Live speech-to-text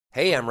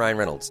Hey, I'm Ryan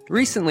Reynolds.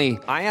 Recently,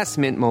 I asked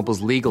Mint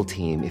Mobile's legal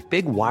team if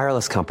big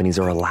wireless companies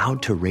are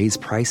allowed to raise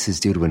prices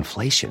due to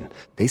inflation.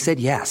 They said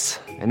yes.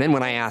 And then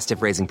when I asked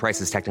if raising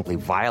prices technically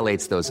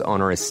violates those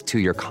onerous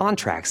two-year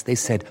contracts, they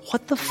said,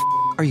 "What the f***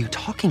 are you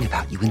talking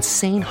about, you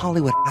insane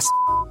Hollywood ass?"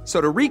 So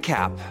to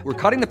recap, we're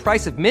cutting the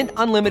price of Mint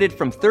Unlimited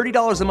from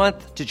 $30 a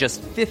month to just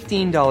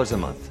 $15 a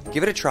month.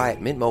 Give it a try at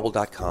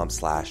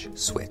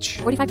mintmobile.com/switch.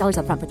 $45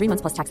 up front for 3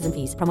 months plus taxes and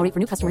fees. Promo rate for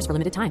new customers for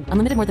limited time.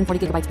 Unlimited more than 40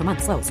 gigabytes per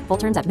month. Slows full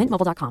terms at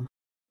mintmobile.com.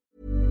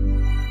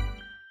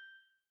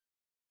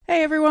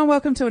 Hey everyone,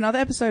 welcome to another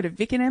episode of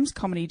Vic and M's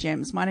Comedy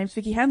Gems. My name's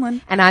Vicky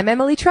Hanlon. And I'm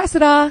Emily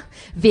Tressida.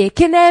 Vic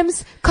and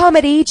M's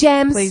Comedy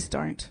Gems. Please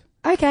don't.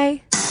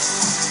 Okay.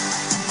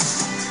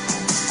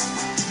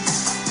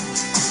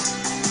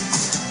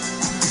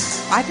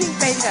 I think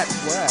maybe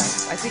that's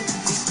worse. I think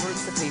big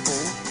groups of people,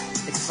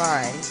 it's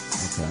fine.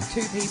 Okay.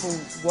 2 people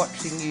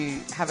watching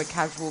you have a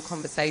casual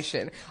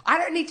conversation. I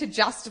don't need to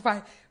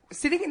justify.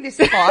 Sitting in this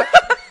spot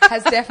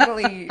has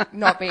definitely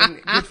not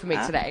been good for me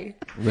today.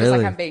 Really? Feels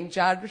like I'm being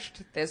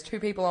judged. There's 2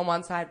 people on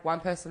one side, 1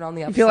 person on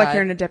the other side. You feel like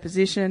you're in a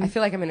deposition? I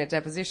feel like I'm in a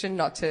deposition,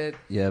 not to...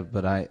 Yeah,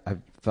 but I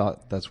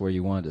thought that's where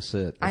you wanted to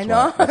sit. I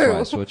know. That's why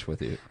I switched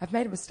with you. I've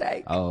made a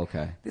mistake. Oh,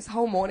 okay. This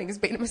whole morning has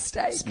been a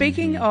mistake.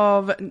 Speaking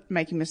of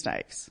making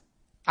mistakes.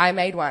 I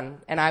made one,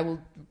 and I will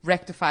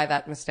rectify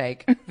that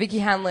mistake. Vicky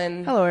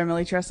Hanlon. Hello,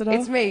 Emily Tressida.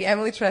 It's me,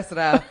 Emily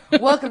Tressida.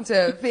 Welcome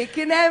to Vic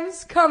and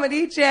M's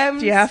Comedy Gems.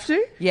 Do you have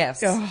to?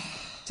 Yes. Oh.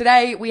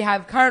 Today, we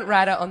have current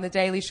writer on The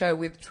Daily Show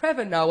with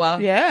Trevor Noah.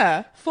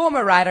 Yeah.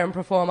 Former writer and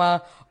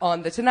performer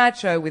on The Tonight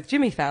Show with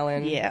Jimmy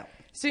Fallon. Yeah.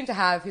 Soon to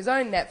have his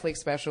own Netflix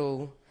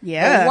special.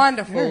 Yeah. The Very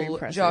wonderful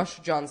impressive. Josh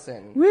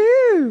Johnson.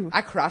 Woo!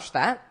 I crushed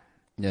that.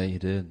 Yeah, you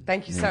did.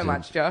 Thank you Yeah, so did.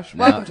 much, Josh.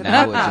 Now, Welcome to the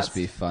now it podcast. would just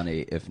be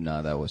funny if none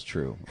of that was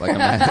true. Like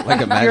imagine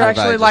You're if I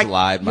actually just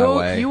lied my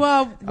way. You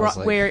are I was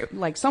like- where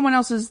like someone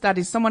else's. That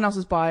is someone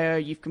else's bio.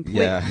 You've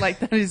completely Yeah. like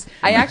that is.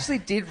 I actually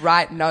did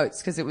write notes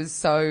because it was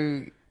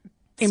so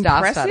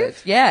Impressive? star-studded.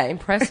 Yeah,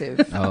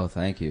 impressive. Oh,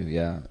 thank you.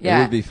 Yeah. Yeah.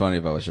 It would be funny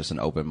if I was just an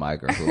open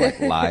micer who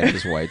like lied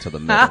his way to the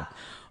middle.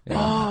 Yeah.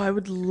 Oh, I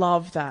would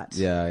love that.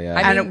 Yeah, yeah.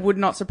 I And mean- it would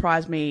not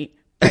surprise me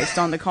based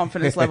on the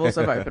confidence levels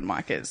of open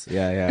micers.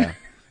 Yeah, yeah.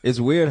 It's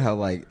weird how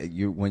like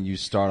when you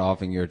start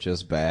off and you're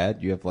just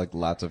bad, you have like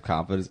lots of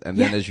confidence, and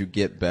then as you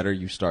get better,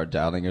 you start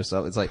doubting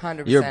yourself. It's like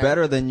 100%. you're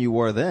better than you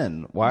were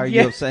then. Why are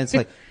Yeah. you upset? It's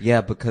like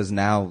because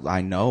now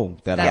I know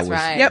that That's I was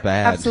right. Yep,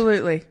 bad.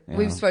 absolutely.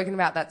 We've spoken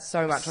about that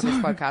so much on this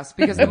podcast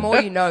because the more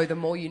you know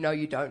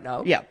you don't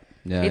know. Yep.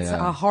 Yeah, It's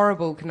yeah. a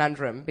horrible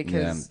conundrum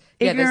because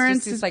Ignorance there's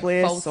just this is like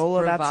bliss, false all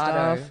of that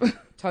bravado. stuff.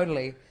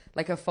 Totally.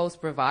 Like a false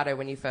bravado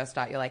when you first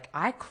start. You're like,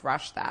 I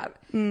crushed that.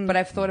 But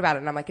I've thought about it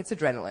and I'm like, it's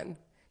adrenaline.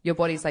 Your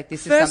body's like,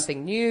 this is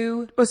something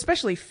new.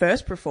 Especially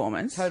first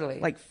performance. Totally.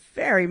 Like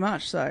very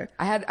much so.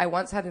 I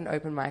once had an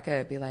open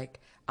micer be like,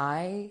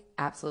 I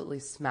absolutely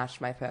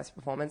smashed my first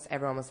performance.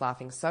 Everyone was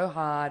laughing so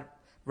hard.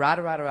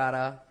 Rada, rada,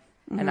 rada.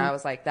 And I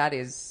was like, that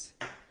is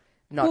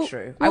not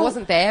true. I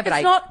wasn't there, but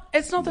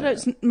It's not that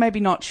it's maybe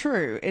not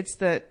true. It's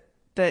that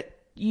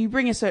you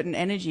bring a certain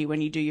energy when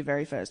you do your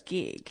very first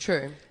gig.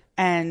 True.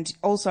 And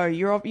also,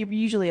 you're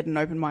usually at an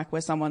open mic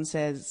where someone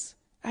says,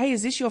 "Hey,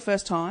 is this your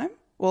first time?"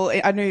 Well,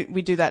 I knew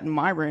we do that in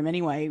my room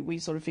anyway. We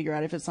sort of figure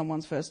out if it's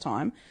someone's first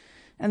time.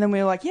 And then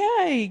we're like,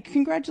 "Yay,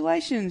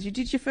 congratulations, you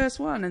did your first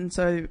one." And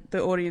so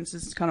the audience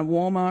is kind of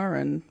warmer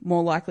and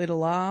more likely to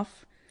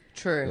laugh.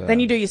 True.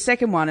 Then you do your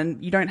second one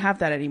and you don't have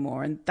that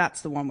anymore. And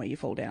that's the one where you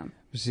fall down.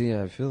 See,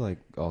 I feel like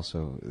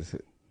also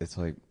it's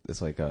like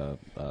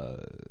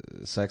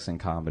sex and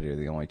comedy are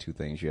the only 2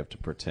 things you have to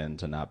pretend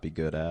to not be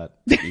good at,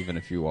 even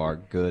if you are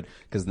good.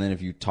 Because then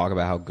if you talk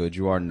about how good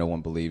you are, no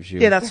one believes you.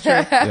 Yeah, that's true. You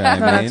know what I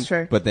No, mean? that's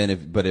true. But then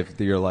if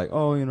you're like,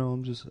 oh,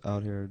 I'm just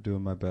out here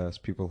doing my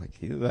best, people are like,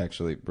 he's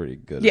actually pretty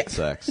good Yeah. at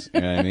sex.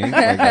 You know what I mean?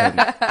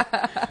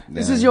 Like,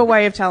 This is your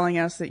way of telling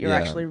us that you're Yeah.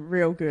 actually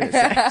real good at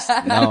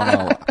sex.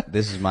 No.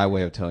 This is my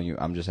way of telling you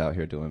I'm just out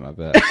here doing my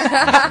best.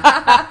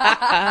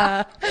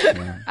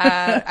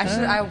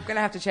 I'm going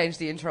to have to change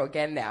the intro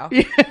again now.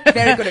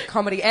 Very good at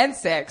comedy and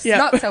sex. Yeah.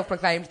 Not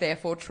self-proclaimed,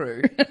 therefore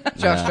true.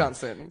 Josh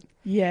Johnson.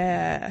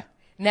 Yeah.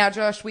 Now,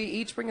 Josh, we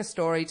each bring a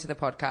story to the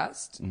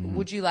podcast. Mm-hmm.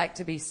 Would you like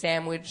to be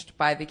sandwiched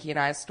by Vicky and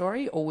I's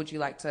story, or would you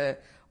like to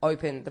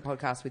open the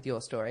podcast with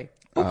your story?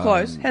 Or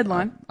close.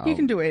 Headline. You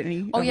can do it.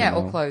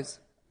 Or close.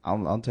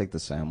 I'll take the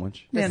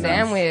sandwich. The Yeah, nice.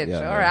 sandwich.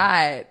 Yeah, All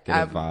right.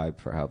 Get a vibe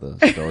for how the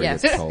story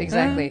Yes, gets told.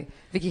 exactly.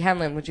 Vicky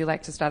Hanlon, would you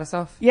like to start us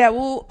off? Yeah,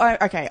 well,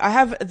 okay. I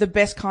have the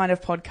best kind of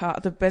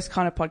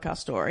podcast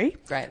story.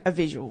 Great. A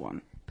visual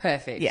one.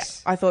 Perfect. Yeah,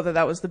 I thought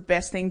that was the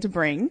best thing to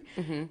bring.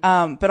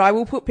 But I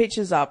will put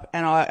pictures up,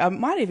 and I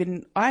might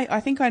even, I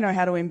think I know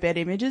how to embed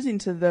images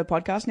into the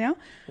podcast now.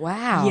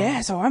 Wow.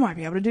 Yeah, so I might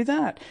be able to do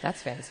that.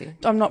 That's fancy.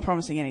 I'm not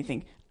promising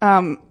anything.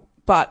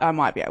 But I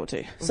might be able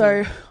to.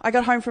 So I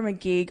got home from a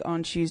gig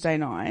on Tuesday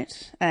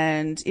night,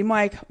 and in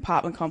my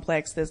apartment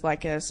complex, there's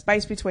like a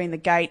space between the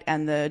gate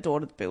and the door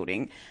to the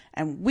building.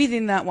 And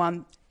within that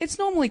one, it's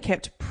normally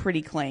kept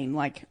pretty clean.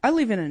 Like, I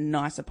live in a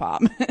nice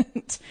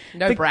apartment.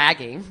 No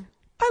bragging.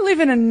 I live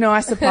in a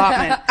nice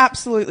apartment.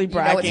 Absolutely You know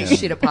bragging. it's a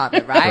shit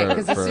apartment, right? For-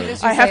 Because as soon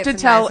as you I say have it's to a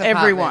tell nice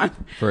everyone.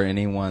 apartment- For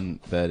anyone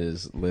that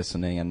is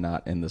listening and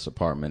not in this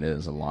apartment, it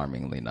is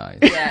alarmingly nice.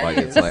 Yeah, like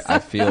it it's like I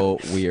feel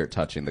weird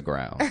touching the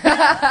ground.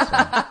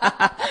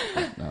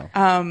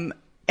 No.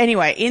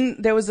 Anyway,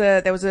 there was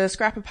a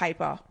scrap of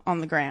paper on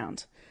the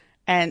ground,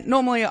 and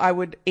normally I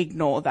would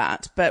ignore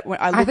that, but when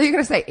I I looked, thought you were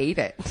going to say eat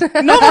it.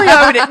 normally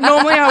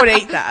I would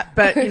eat that,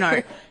 but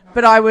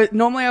but I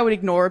would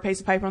ignore a piece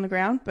of paper on the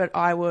ground, but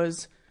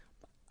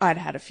I'd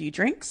had a few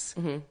drinks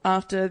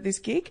after this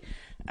gig,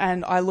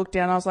 and I looked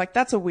down, I was like,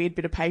 that's a weird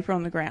bit of paper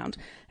on the ground.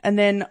 And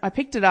then I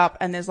picked it up,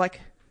 and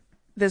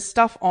there's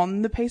stuff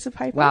on the piece of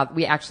paper. Wow,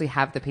 we actually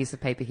have the piece of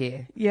paper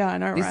here. Yeah, I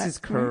know, This right? is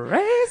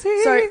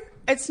crazy. So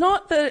it's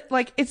not that,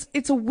 like,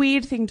 it's a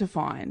weird thing to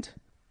find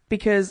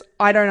because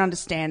I don't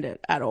understand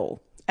it at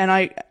all. And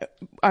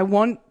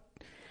I'm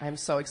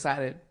so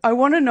excited. I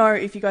want to know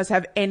if you guys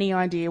have any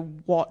idea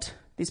what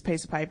this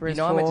piece of paper is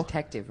You know for. I'm a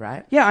detective,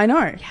 right? Yeah, I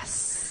know.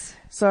 Yes.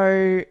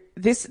 So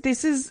this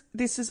is,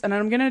 and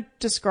I'm going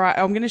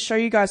to show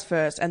you guys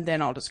first and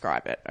then I'll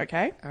describe it.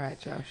 Okay. All right,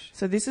 Josh.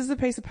 So this is the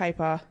piece of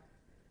paper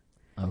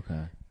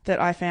Okay. that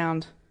I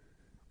found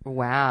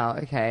Wow,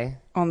 okay.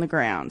 on the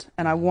ground,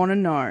 and I want to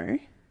know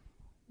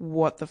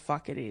what the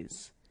fuck it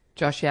is.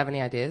 Josh, you have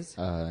any ideas?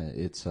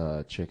 It's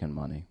chicken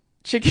money.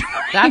 Chicken.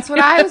 That's what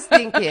I was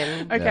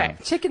thinking. Okay. Yeah.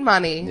 Chicken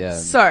money. Yeah.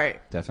 So,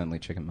 Definitely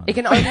chicken money. It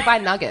can only buy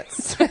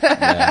nuggets. all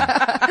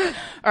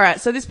right.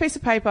 So this piece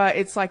of paper,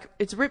 it's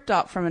ripped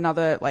up from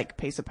another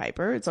piece of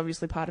paper. It's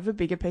obviously part of a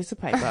bigger piece of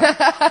paper.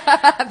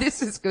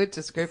 This is good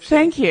description.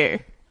 Thank you.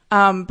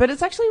 But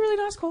it's actually really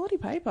nice quality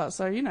paper.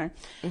 So,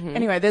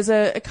 Anyway, there's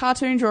a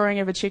cartoon drawing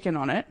of a chicken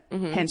on it,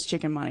 hence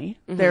chicken money.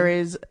 There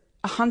is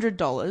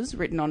 $100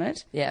 written on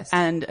it. Yes.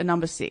 And a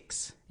number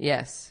 6.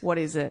 Yes. What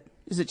is it?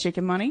 Is it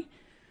chicken money?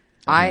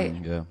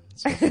 Yeah.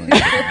 It's definitely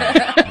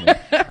chicken money.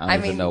 I don't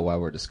mean- even know why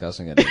we're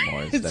discussing it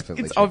anymore. It's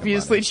definitely It's chicken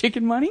obviously money.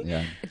 chicken money.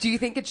 Yeah. Do you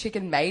think a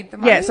chicken made the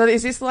money? Yeah, so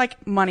is this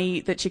like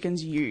money that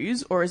chickens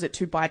use, or is it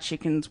to buy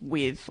chickens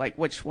with? Like,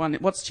 which one?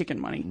 What's chicken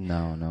money?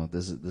 No.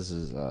 This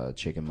is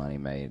chicken money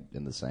made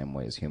in the same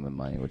way as human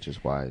money, which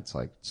is why it's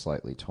like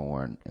slightly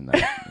torn in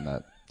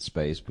that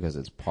space because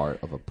it's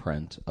part of a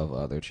print of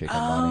other chicken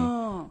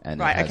money, and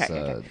right, it has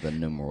okay. the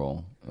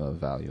numeral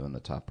value in the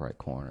top right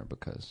corner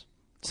because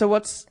So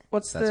what's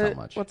That's the how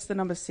much. what's the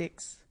number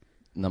 6?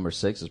 number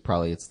 6 is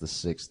probably it's the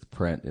 6th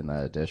print in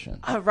that edition.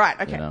 Oh, right.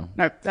 Okay. You know?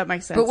 No, that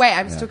makes sense. But wait,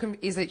 I'm still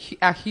is it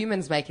are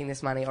humans making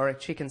this money or are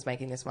chickens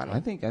making this money? I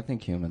think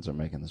humans are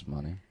making this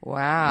money.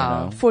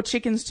 Wow. You know? for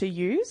chickens to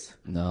use,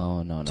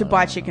 No. To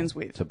buy chickens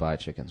with. To buy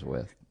chickens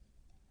with.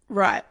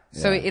 right?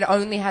 So Yeah. it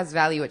only has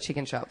value at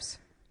chicken shops.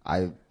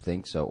 I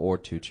think so, or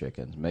 2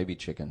 chickens. Maybe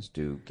chickens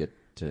do get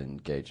to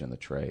engage in the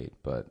trade,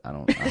 but I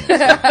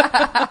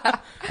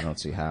don't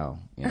see how.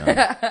 You know,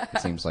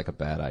 it seems like a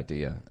bad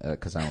idea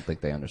because I don't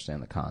think they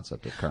understand the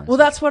concept of currency. Well,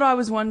 that's what I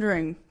was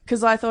wondering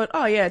because I thought,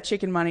 oh yeah,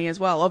 chicken money as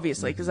well,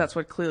 obviously, because that's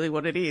clearly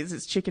what it is.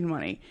 It's chicken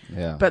money.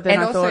 Yeah. But then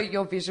And I also thought,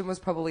 your vision was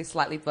probably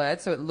slightly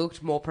blurred, so it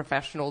looked more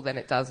professional than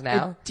it does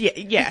now.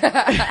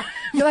 yeah,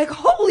 You're like,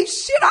 holy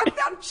shit, I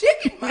found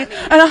chicken money.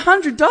 and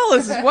 $100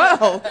 as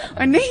well.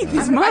 I need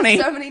this money.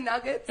 So many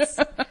nuggets.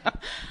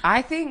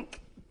 I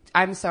think,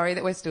 I'm sorry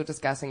that we're still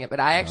discussing it, but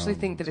I actually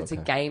think that it's a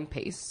game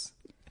piece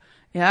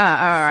Yeah,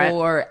 all right.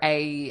 for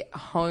a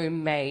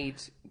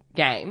homemade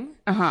game.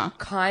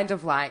 Kind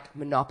of like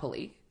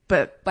Monopoly,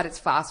 But but it's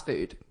fast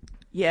food.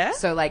 yeah,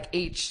 So like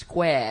each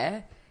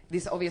square,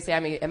 this obviously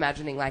I'm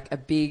imagining like a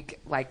big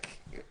like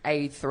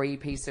A3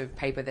 piece of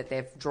paper that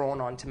they've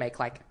drawn on to make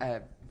like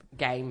a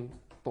game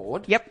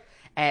board. Yep.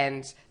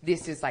 And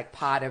this is like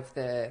part of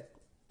the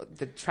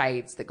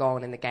trades that go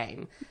on in the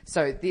game.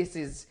 So this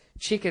is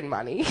chicken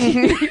money.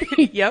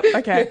 yep,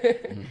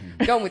 okay.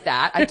 Going with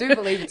that, I do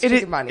believe it's It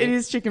chicken is, money. it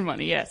is chicken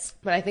money, yes.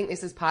 But I think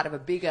this is part of a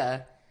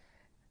bigger,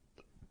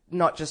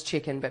 not just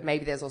chicken, but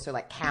maybe there's also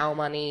like cow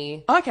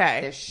money.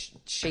 Okay. There's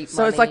sheep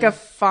So money. it's like a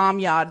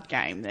farmyard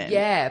game then.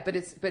 Yeah, but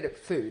it's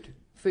food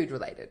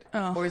related.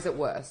 Or is it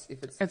worse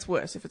if it's It's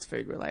worse if it's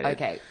food related.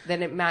 okay?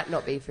 Then it might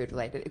not be food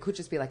related. It could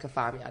just be like a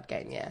farmyard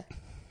game. Yeah.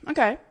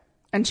 Okay.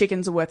 And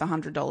chickens are worth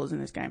 $100 in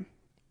this game.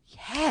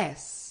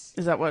 Yes.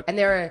 Is that what? And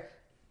there are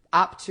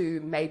up to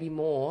maybe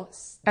more.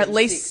 At than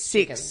least 6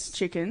 chickens.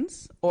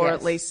 chickens or Yes.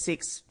 at least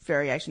 6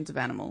 variations of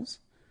animals.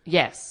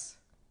 Yes.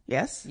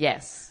 Yes?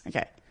 Yes.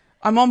 Okay.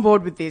 I'm on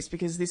board with this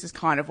because this is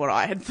kind of what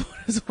I had thought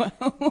as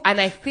well. And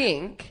I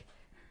think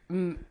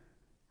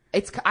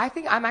I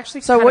think I'm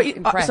actually So kind what of you,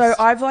 impressed. so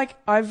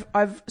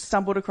I've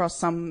stumbled across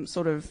some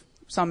sort of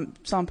some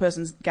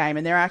person's game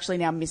and they're actually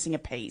now missing a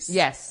piece.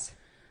 Yes.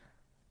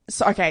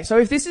 So okay, so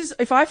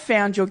if I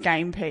found your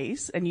game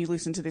piece and you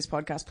listen to this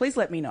podcast, please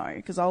let me know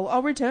because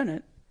I'll return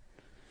it.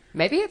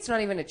 Maybe it's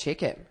not even a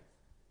chicken.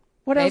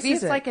 What else Maybe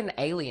is it's it? like an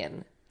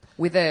alien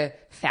with a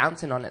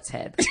fountain on its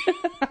head.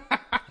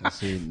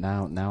 See,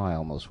 now I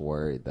almost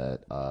worried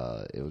that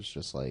it was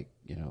just like,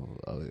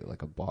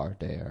 like a bar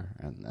dare,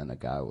 and a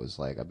guy was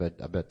like, I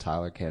bet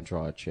Tyler can't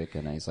draw a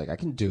chicken, and he's like, I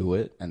can do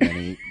it, and then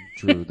he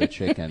drew the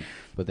chicken,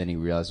 but then he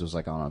realized it was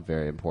like on a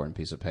very important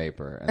piece of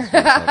paper, and so he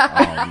was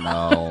like, oh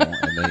no,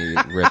 and then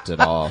he ripped it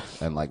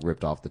off and like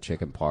ripped off the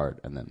chicken part,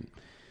 and then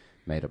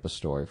made up a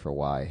story for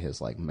why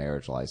his like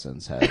marriage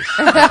license has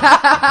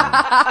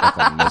like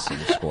a missing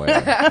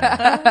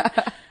square.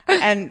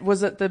 And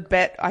was it the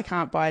bet I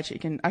can't buy a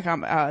chicken, I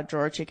can't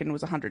draw a chicken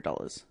was $100?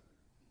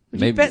 Would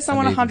you Maybe- bet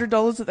someone I mean-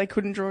 $100 that they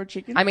couldn't draw a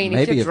chicken? I mean,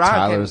 Maybe if if you're drunk.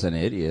 Tyler's an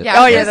idiot. Yeah, I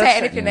was Oh, yeah, gonna say, that's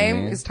and if your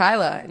name is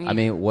Tyler. And you, I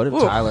mean, what if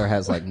Tyler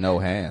has like no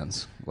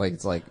hands? Like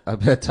it's like I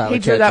bet Tyler He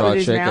drew can't that draw with a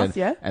his chicken, mouth,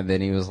 yeah? and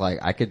then he was like,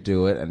 I could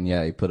do it, and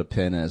yeah, he put a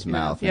pin in his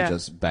mouth yeah. and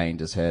just banged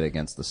his head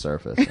against the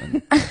surface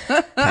and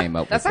came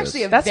up that's with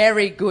actually this. a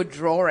very good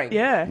drawing.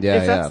 yeah. yeah,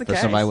 if that's the for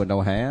case. somebody with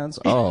no hands.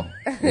 Oh,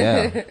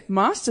 yeah.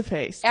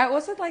 Masterpiece. I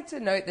also like to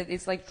note that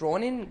it's like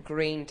drawn in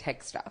green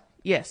texture,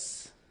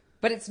 Yes.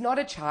 but it's not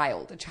a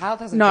child. A child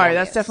hasn't. No, drawn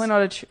that's this. definitely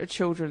not a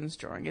children's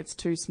drawing. It's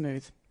too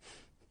smooth.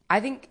 I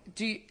don't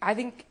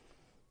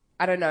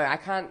know. I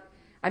can't.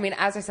 I mean,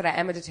 as I said, I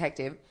am a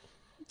detective.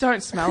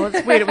 Don't smell it.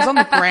 It's weird. It was on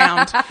the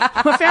ground.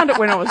 I found it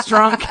when I was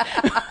drunk.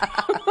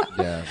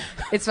 Yeah.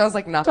 It smells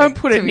like nothing. Don't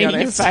put it to be near your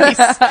honest. face.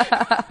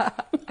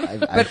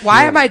 But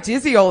why am I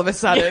dizzy all of a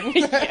sudden?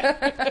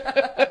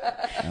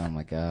 Oh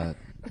my god.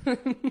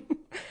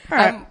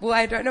 Well,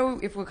 I don't know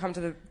if we'll get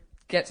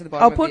to the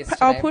bottom of this today.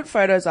 I'll put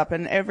photos up,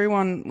 and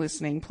everyone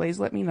listening, please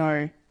let me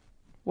know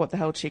what the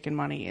hell chicken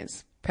money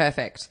is.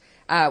 Perfect.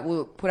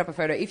 We'll put up a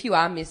photo. If you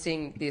are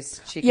missing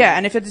this chicken. Yeah,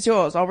 and if it's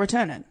yours, I'll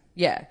return it.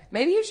 Yeah.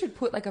 Maybe you should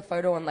put like a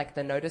photo on like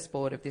the notice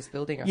board of this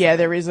building or Yeah, something.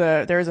 there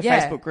is a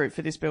Yeah. Facebook group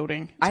for this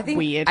building. It's I think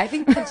weird. I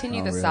think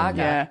continue the really?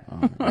 saga.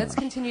 Yeah. Let's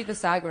continue the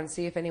saga and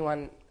see if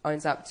anyone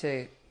owns up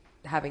to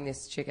having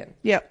this chicken.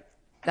 Yep.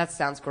 That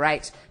sounds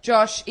great.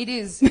 Josh, it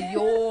is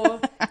your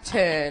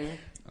turn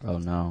Oh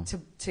no.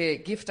 to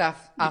gift us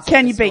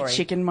Can with you a beat story.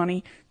 chicken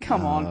money?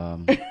 Come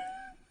on.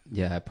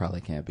 Yeah, I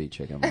probably can't beat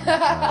chicken money.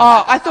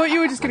 Oh, I thought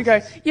you were just going to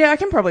go, yeah, I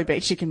can probably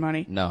beat chicken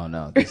money.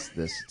 No.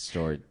 This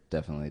story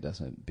definitely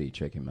doesn't beat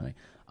chicken money.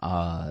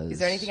 Is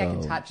there anything I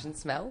can so touch and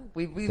smell?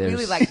 We there's-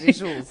 really like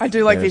visuals. I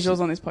do like there's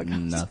visuals on this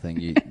podcast. Nothing.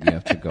 You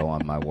have to go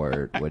on my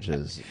word, which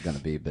is going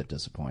to be a bit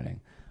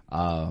disappointing.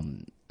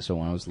 So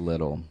when I was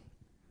little,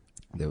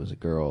 there was a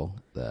girl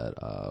that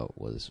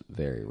was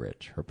very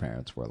rich. Her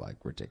parents were like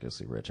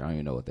ridiculously rich. I don't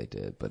even know what they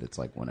did, but it's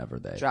like whenever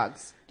they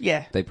Drugs.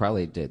 Yeah. They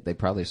probably did. They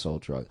probably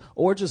sold drugs,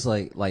 or just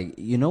like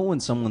when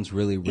someone's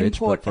really rich,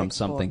 Import, but from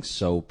export. something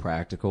so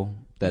practical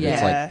that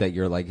it's Yeah. like that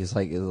you're like it's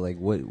like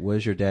what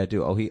does your dad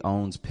do? Oh, he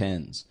owns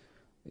pens.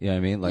 You know what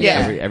I mean? Like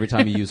Yeah. every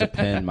time you use a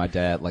pen, my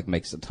dad like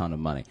makes a ton of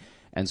money.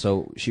 And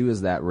so she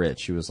was that rich.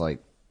 She was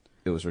like,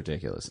 it was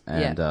ridiculous.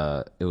 And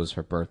it was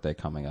her birthday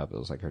coming up. It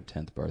was like her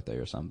 10th birthday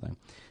or something.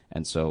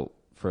 And so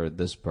for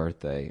this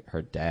birthday,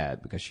 her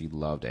dad, because she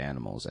loved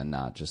animals and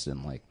not just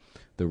in like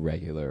the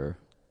regular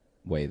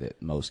way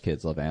that most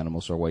kids love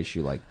animals, or way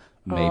she like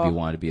maybe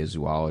wanted to be a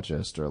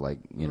zoologist or like,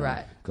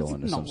 Right. go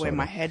into some Not sort where of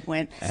my head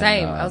went.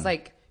 Same. I was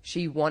like,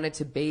 she wanted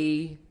to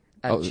be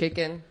a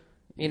chicken.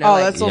 You know, Oh,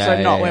 like, that's also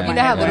Yeah, not yeah, where yeah. my you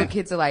know how head little went.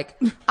 kids are like,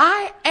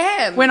 I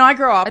am. When I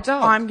grow up, a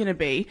dog. I'm going to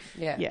be.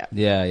 Yeah. Yeah.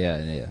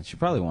 Yeah. She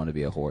probably wanted to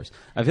be a horse.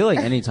 I feel like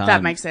anytime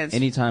That makes sense.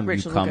 Anytime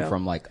Rich you little come girl.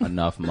 from like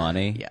enough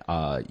money,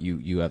 Yeah.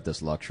 you have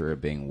this luxury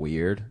of being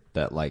weird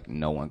that like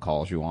no one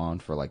calls you on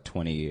for like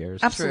 20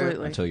 years.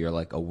 Absolutely. Until you're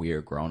like a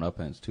weird grown up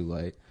and it's too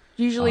late.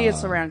 Usually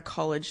it's around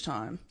college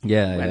time.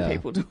 Yeah, When yeah.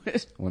 people do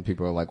it. When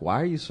people are like,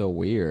 "Why are you so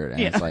weird?" and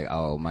Yeah. it's like,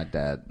 "Oh, my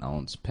dad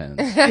owns pens."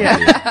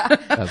 Yeah.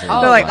 That's a Oh,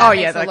 lot They're like, of oh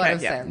money. yeah, makes a that lot okay,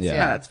 of yeah. sense. Yeah. No,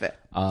 that's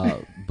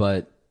fair.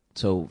 But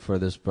so for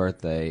this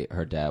birthday,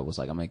 her dad was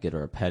like, "I'm gonna get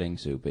her a petting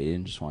zoo," but he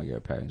didn't just want to get her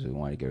a petting zoo; he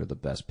wanted to get her the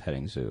best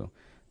petting zoo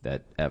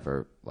that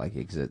ever like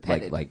exists.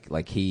 Petted.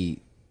 Like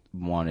he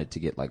wanted to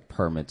get like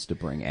permits to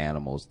bring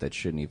animals that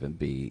shouldn't even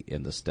be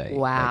in the state.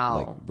 Wow.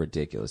 like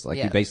ridiculous. Like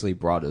Yeah. he basically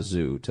brought a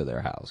zoo to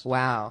their house.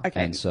 Wow.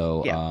 Okay. And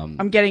so, yeah. um,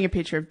 I'm getting a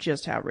picture of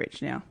just how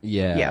rich now.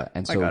 Yeah,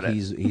 and I so got it.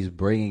 he's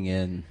bringing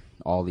in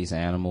all these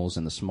animals,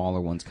 and the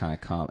smaller ones kind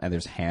of come, and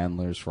there's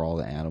handlers for all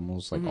the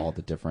animals, like all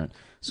the different.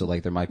 So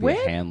like there might be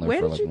Where- a handler where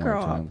for did like you one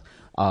grow time.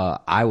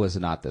 I was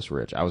not this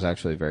rich. I was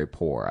actually very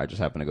poor. I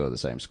just happened to go to the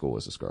same school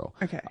as this girl.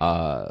 Okay.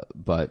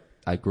 But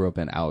I grew up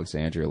in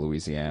Alexandria,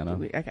 Louisiana.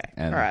 Okay.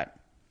 And, All right.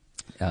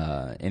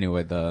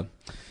 Anyway,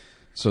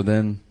 so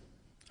then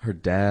her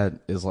dad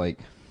is like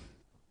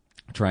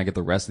trying to get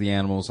the rest of the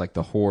animals. Like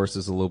the horse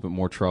is a little bit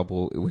more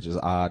trouble, which is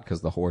odd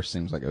because the horse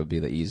seems like it would be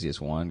the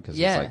easiest one because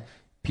Yeah. it's like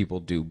people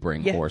do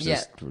bring Yeah.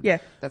 horses. Yeah. Yeah.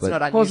 That's But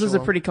not unusual. Horses are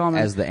pretty common.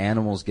 as the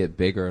animals get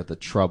bigger, the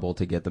trouble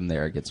to get them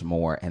there gets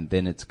more, and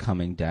then it's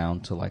coming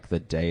down to like the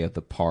day of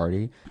the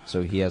party,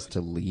 so he has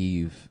to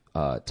leave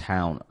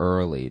town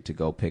early to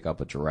go pick up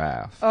a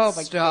giraffe. Oh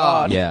my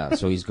Stop. god. Yeah,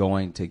 so he's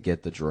going to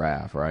get the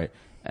giraffe, right?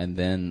 And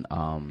then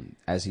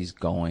as he's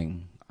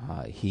going,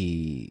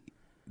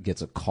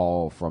 gets a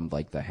call from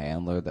like the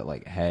handler that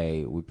like,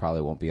 hey, we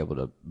probably won't be able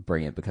to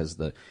bring it because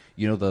I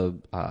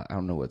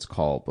don't know what it's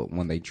called, but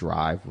when they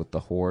drive with the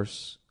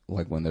horse,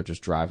 like when they're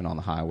just driving on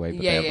the highway,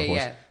 but they have the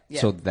horse. Yeah.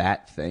 So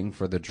that thing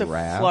for the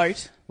giraffe,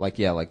 float.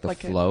 the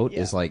float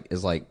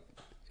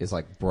is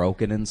like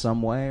broken in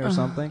some way or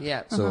something.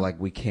 Yeah. So like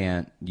we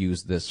can't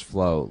use this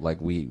float.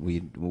 Like we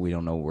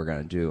don't know what we're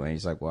gonna do. And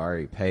he's like, well, I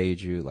already paid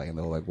you. Like, and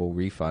they're like, we'll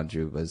refund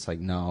you. But it's like,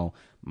 no,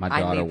 my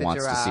daughter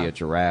wants to see a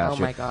giraffe.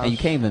 Oh my gosh. And you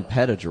can't even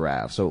pet a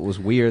giraffe. So it was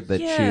weird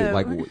that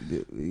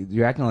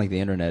you're acting like the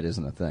internet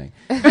isn't a thing.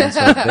 And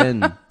so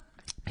then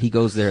he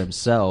goes there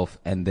himself,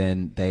 and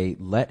then they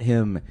let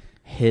him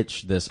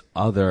hitch this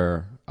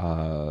other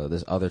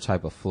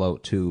type of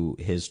float to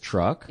his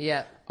truck.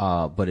 Yeah.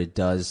 But it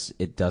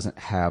doesn't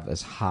have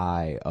as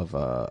high of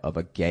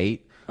a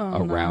gate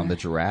around the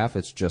giraffe.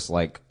 It's just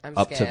like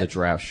up to the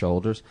giraffe's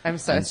shoulders. I'm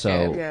so and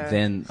scared. So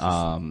then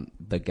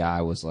the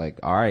guy was like,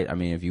 all right, I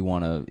mean, if you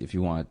want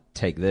to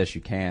take this,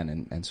 you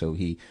can. And so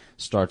he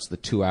starts the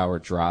 2-hour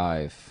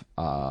drive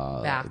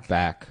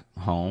back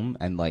home.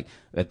 And like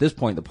at this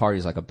point, the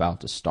party's like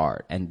about to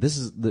start. And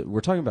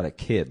we're talking about a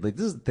kid. Like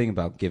this is the thing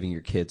about giving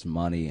your kids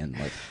money and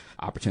like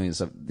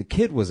opportunities and stuff. The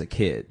kid was a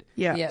kid.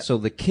 Yeah. Yeah. So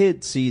the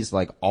kid sees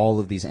like all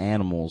of these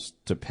animals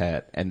to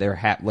pet, and they're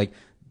like,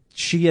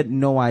 she had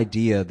no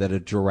idea that a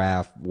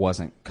giraffe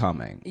wasn't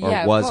coming or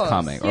Yeah, of was course.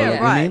 coming. Or, Yeah, you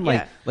know what I mean?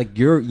 right, Like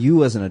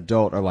you as an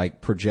adult are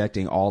like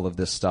projecting all of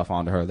this stuff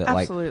onto her that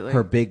Absolutely. like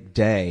her big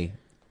day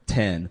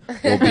 10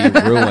 will be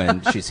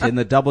ruined. She's hitting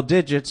the double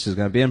digits. She's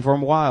going to be in for a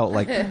while.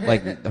 Like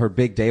her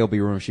big day will be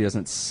ruined if she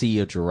doesn't see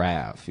a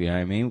giraffe. You know what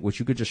I mean? Which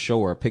you could just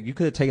show her a pic. You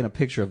could have taken a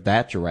picture of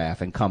that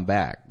giraffe and come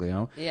back, you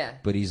know? Yeah.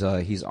 But he's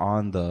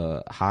on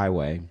the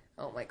highway.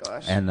 Oh my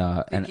gosh. And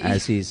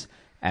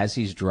as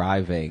he's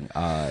driving,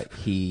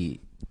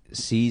 he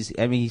sees,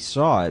 I mean, he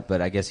saw it,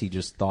 but I guess he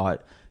just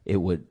thought it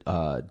would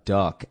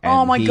duck. And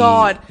Oh my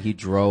God. He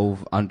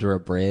drove under a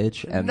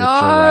bridge, and No.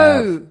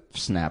 the giraffe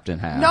snapped in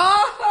half.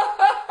 No.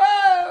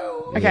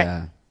 Okay.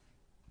 Yeah.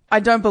 I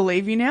don't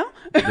believe you now.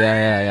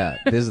 Yeah.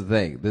 This is the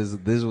thing. This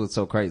is what's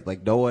so crazy.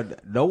 Like no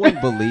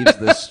one believes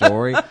this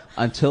story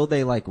until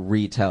they like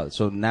retell it.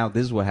 So now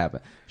this is what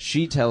happened.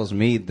 She tells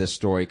me this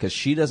story because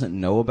she doesn't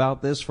know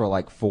about this for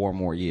like 4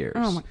 more years.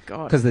 Oh my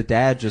God. Because the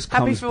dad just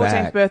Happy comes 14th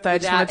back. birthday. I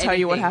just Without want to tell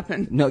you what anything.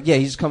 happened. No, yeah,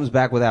 he just comes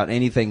back without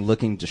anything,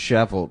 looking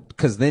disheveled.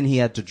 Because then he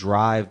had to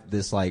drive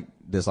this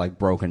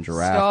broken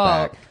giraffe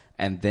Stop. back,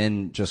 and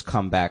then just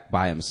come back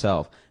by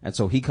himself. And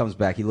so he comes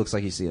back, he looks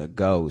like he's seen a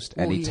ghost,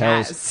 and Well, he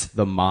tells yes.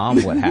 the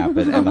mom what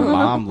happened, and the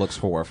mom looks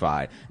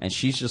horrified, and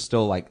she's just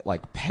still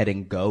like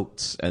petting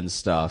goats and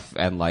stuff,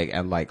 and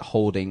like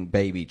holding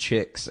baby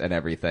chicks and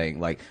everything.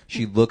 Like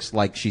she looks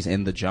like she's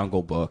in the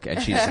Jungle Book,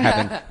 and she's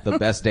having the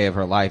best day of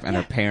her life, and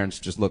her parents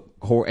just look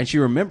and she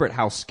remembered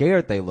how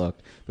scared they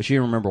looked, but she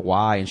didn't remember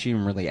why, and she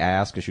didn't really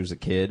ask because she was a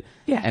kid.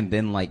 Yeah. And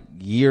then like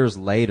years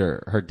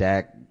later, her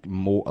dad a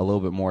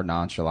little bit more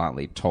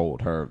nonchalantly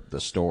told her the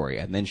story,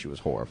 and then she was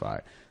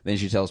horrified. Then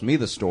she tells me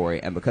the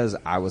story, and because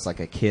I was like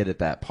a kid at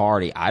that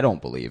party, I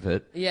don't believe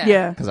it. Yeah.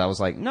 Yeah. Because I was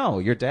like, no,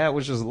 your dad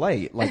was just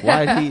late. Like,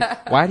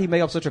 why'd he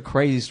make up such a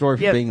crazy story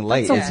for Yeah, being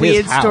late? that's a It's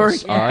weird his house,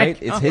 story. all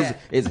right? Yeah.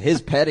 It's his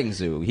petting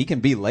zoo. He can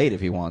be late if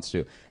he wants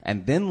to.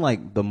 And then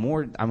like the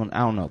more I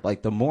don't know,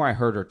 like the more I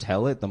heard her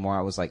tell it, the more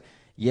I was like,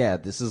 yeah,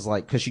 this is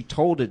like, because she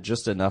told it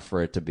just enough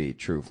for it to be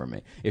true for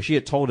me. If she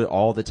had told it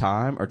all the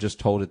time or just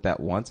told it that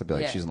once, I'd be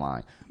like, Yeah. she's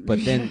lying.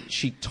 But then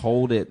she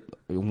told it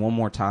one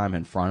more time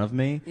in front of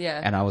me,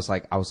 Yeah. and I was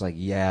like,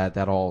 yeah,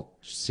 that all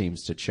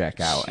seems to check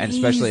out. And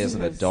especially as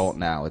an adult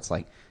now, it's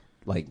like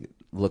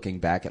looking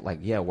back at like,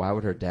 yeah, why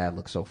would her dad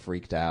look so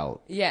freaked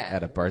out? Yeah.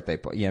 At a birthday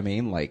party? You know what I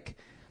mean? Like,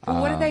 But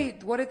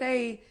what did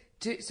they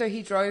do? So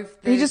he drove.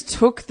 He just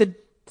took the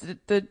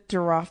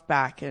giraffe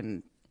back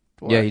and.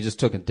 yeah, he just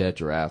took a dead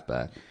giraffe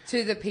back.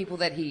 to the people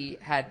that he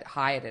had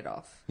hired it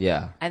off.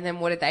 Yeah. And then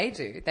what did they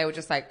do? They were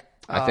just like,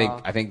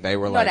 I think they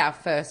were not like, our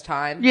first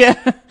time. Yeah.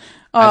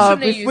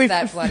 shouldn't have used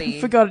that bloody-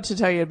 Forgot to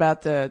tell you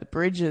about the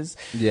bridges.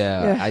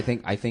 yeah, Yeah.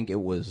 I think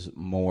it was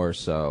more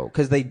so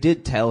because they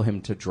did tell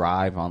him to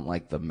drive on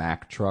like the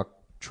Mack truck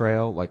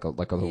trail, like a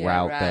Yeah,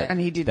 route right. that And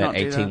he did that not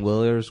do that.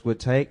 18-wheelers would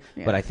take.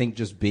 Yeah. But I think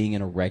just being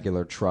in a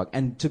regular truck,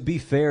 and to be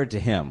fair to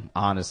him,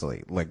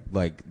 honestly, like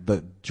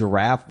the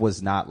giraffe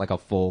was not like a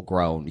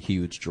full-grown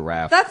huge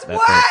giraffe. That's that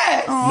worse! they-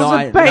 Oh,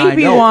 I it's a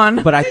baby know,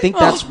 one. But I think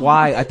that's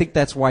why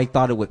he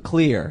thought it would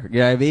clear. You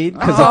know what I mean?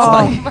 Because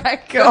Oh it's like,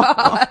 my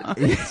god,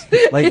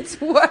 it's like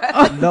it's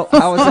worse no,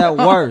 how is that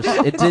worse?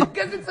 It did.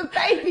 because it's a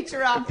baby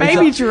giraffe.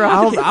 Baby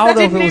giraffe. I don't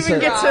know if Didn't it was even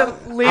a- get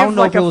to live I don't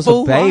know like if it a was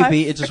full a baby. life.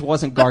 It just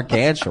wasn't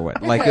gargantuan.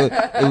 Like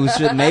it was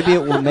just maybe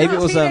it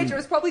was teenager a.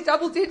 was probably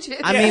double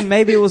digits. I mean,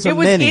 maybe it was a It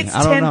was mini. its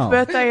I don't 10th know.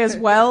 birthday as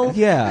well.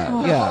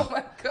 Yeah, yeah. Oh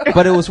my god.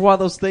 But it was one of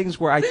those things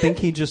where I think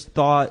he just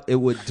thought it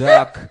would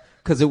duck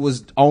because it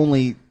was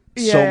only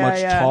so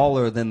much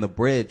taller than the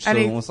bridge. And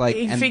so he, it was like,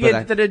 he and, figured but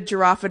I- that a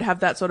giraffe would have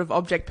that sort of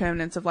object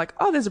permanence of like,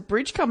 oh, there's a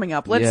bridge coming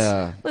up. Let's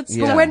Yeah.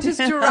 go. When does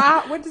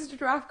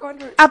giraffe go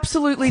under?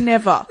 Absolutely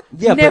never.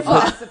 Yeah, never. but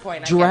That's the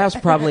point. I giraffes get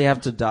it. probably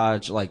have to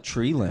dodge like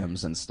tree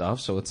limbs and stuff.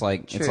 So it's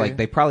like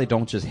they probably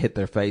don't just hit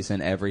their face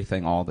in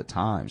everything all the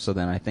time. So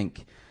then I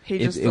think He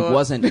it, just it thought-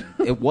 wasn't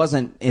If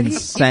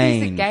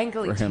insane. he's a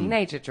gangly for him.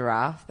 teenager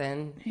giraffe,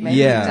 then maybe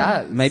he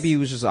Yeah, does. maybe he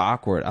was just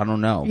awkward. I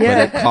don't know,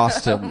 Yeah. but it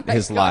cost him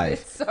his God,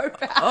 life. It's so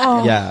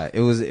bad. Yeah,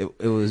 it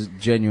was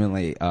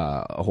genuinely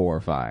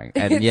horrifying,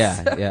 and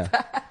yeah.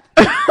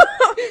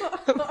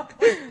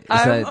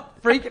 I'm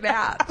freaking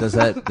out. Does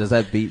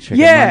that beat chicken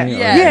Yeah, money? or-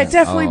 yeah, it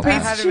definitely Oh, okay.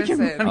 beats chicken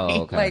 100%. money.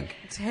 Oh, okay. Like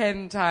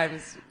 10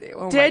 times.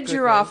 Oh my Dead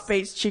giraffe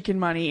goodness. beats chicken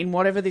money in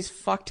whatever this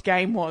fucked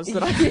game was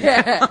that I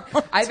Yeah.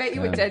 I bet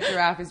you a dead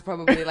giraffe is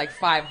probably like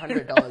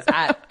 $500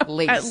 at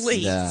least. At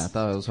least. Yeah, I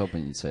thought I was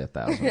hoping you'd say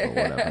 1,000, but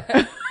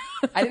whatever.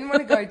 I didn't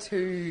want to go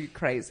too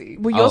crazy.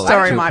 Well, your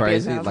story too might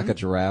crazy, be 1,000. like a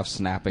giraffe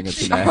snapping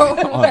its neck Oh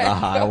on my the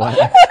highway.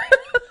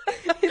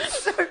 It's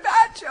so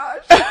bad,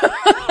 Josh.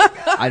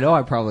 I know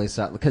I probably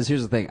sound, because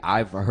here's the thing,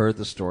 I've heard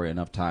the story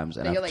enough times,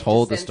 and That I've you're, like,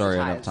 told the story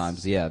desensitized. enough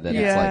times, that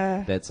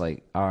Yeah. it's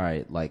like, all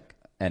right, like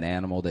an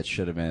animal that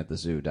should have been at the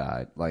zoo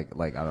died. Like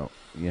I don't,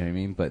 you know what I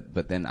mean?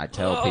 But then I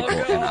tell people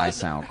and I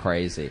sound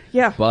crazy.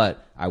 Yeah.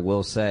 But I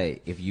will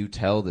say, if you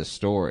tell this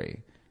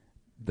story,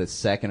 the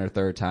second or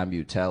third time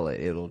you tell it,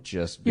 it'll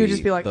just be, You'll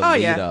just be like, the oh,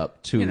 lead yeah.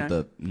 up to You know.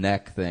 the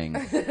neck thing,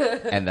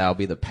 and that'll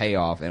be the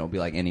payoff, and it'll be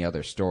like any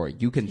other story.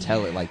 You can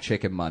tell it like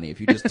chicken money. If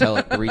you just tell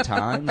it 3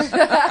 times,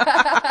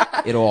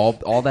 it'll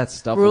all that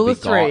stuff Rule will be of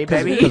three,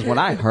 gone. baby. Because when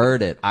I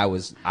heard it, I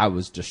was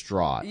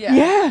distraught. Yeah.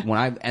 Yeah.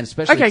 And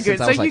especially Okay, since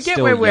good. I So was like you get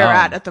still where we're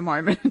young. at the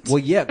moment. Well,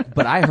 yeah,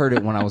 but I heard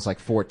it when I was like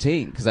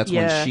 14, because that's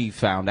Yeah. when she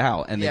found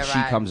out, and then Yeah, she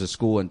right. comes to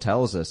school and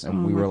tells us,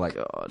 and we were like,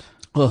 God.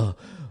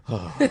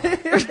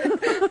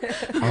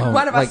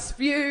 One of like- us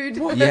spewed.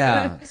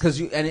 yeah, because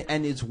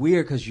and it's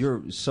weird because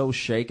you're so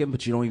shaken,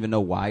 but you don't even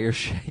know why you're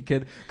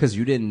shaken because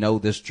you didn't know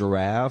this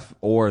giraffe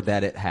or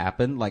that it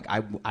happened. Like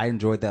I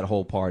enjoyed that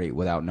whole party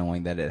without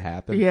knowing that it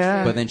happened.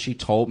 Yeah. But then she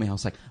told me, I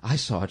was like, I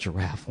saw a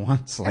giraffe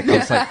once. Like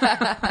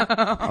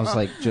I was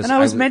like, just And I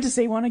was meant to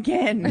see one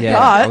again. Yeah,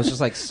 But I was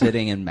just like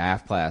sitting in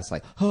math class,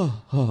 like, like,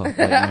 you know what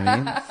I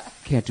mean?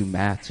 Can't do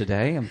math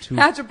today. I'm too.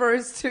 Algebra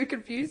is too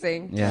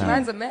confusing. Yeah.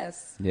 Mine's a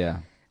mess. Yeah,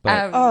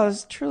 but oh,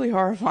 it's truly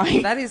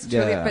horrifying. That is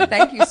truly. Yeah. But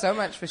thank you so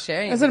much for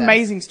sharing. That's with an us.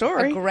 amazing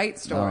story. A great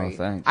story. Oh,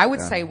 thanks. I would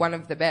Yeah. say one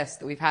of the best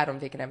that we've had on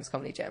Vic and Emma's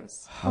Comedy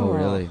Gems. oh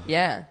really?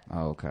 Yeah.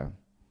 Oh okay.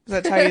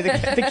 Does that tell you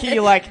the key?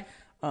 You're like,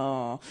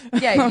 oh,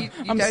 Yeah. You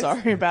I'm don't,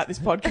 sorry about this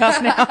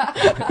podcast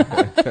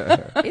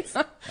now. It's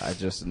I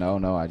just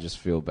I just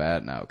feel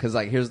bad now because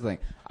like here's the thing.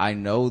 I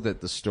know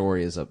that the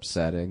story is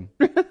upsetting,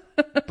 but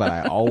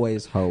I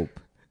always hope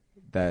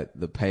that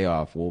the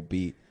payoff will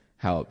beat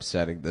how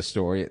upsetting the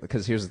story.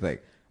 Because here's the thing.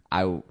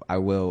 I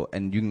will,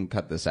 and you can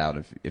cut this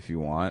out if you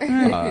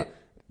want.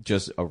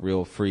 Just a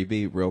real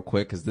freebie, real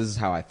quick, because this is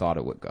how I thought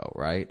it would go.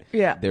 Right?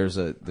 Yeah. There's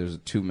a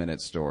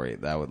 2-minute story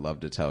that I would love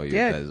to tell you.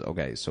 Yeah. That is,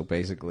 okay, so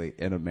basically,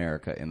 in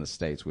America, in the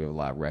States, we have a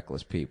lot of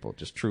reckless people,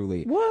 just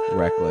truly What?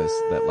 reckless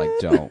that like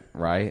don't.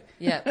 Right?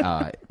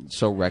 Yeah.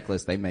 So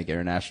reckless they make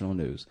international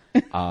news.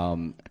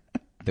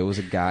 There was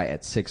a guy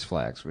at Six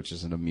Flags, which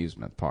is an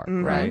amusement park,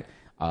 right?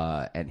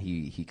 And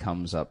he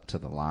comes up to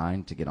the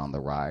line to get on the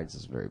rides.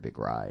 It's a very big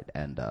ride,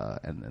 and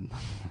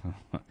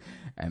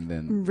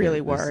then Really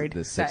this- worried.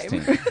 This Same.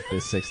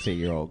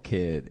 16-year-old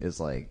kid is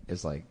like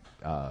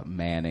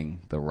manning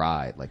the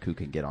ride, like who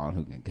can get on,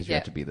 who can, because you Yeah.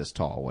 have to be this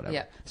tall, whatever.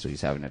 Yeah. So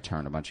he's having to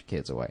turn a bunch of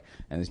kids away,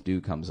 and this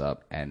dude comes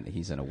up and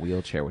he's in a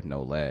wheelchair with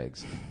no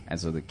legs, and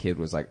so the kid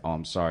was like, "Oh,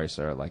 I'm sorry,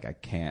 sir. Like I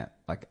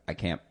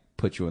can't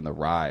put you in the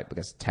ride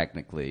because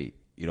technically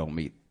you don't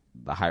meet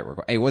the height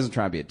requirement." He wasn't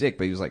trying to be a dick,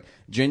 but he was like,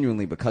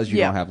 genuinely, because you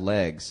Yeah. don't have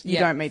legs, You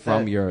don't meet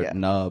from the, your yeah.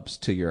 nubs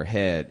to your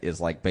head is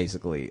like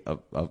basically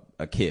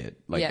a kid.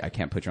 Like Yeah. I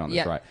can't put you on this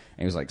Yeah. ride. And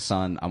he was like,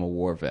 "Son, I'm a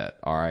war vet.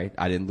 All right,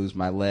 I didn't lose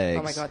my legs.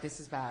 Oh my God, this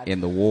is bad. In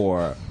the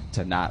war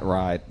to not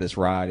ride this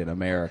ride in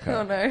America."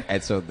 Oh, no.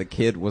 And so the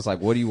kid was like,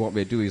 "What do you want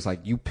me to do?" He's like,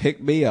 "You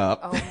pick me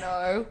up." Oh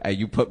no. And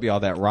you put me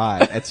on that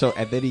ride. And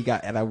then he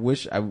got, and I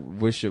wish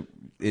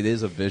it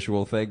is a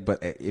visual thing, but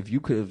if you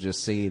could have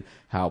just seen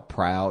how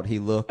proud he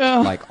looked,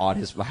 like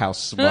how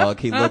smug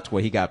he looked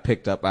when he got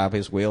picked up out of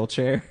his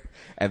wheelchair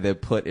and then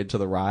put into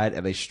the ride,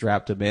 and they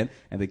strapped him in,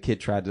 and the kid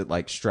tried to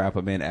like strap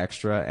him in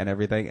extra and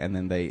everything, and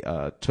then they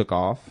took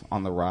off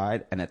on the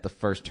ride, and at the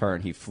first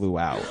turn he flew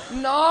out.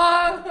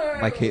 No.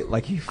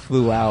 Like he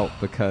flew out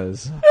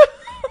because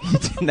he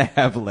didn't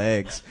have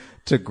legs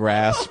to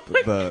grasp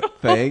the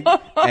thing,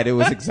 and it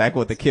was exactly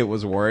what the kid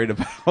was worried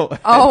about.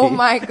 Oh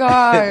my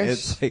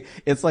gosh.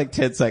 It's like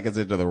 10 seconds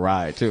into the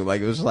ride too. Like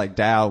it was just like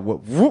down,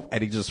 whoop,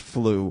 and he just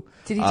flew.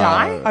 Did he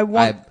die? I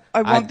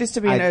want this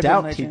to be an I urban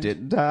doubt legend. he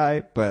didn't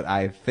die, but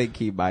I think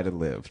he might have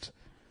lived.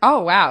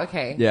 Oh wow.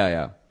 Okay.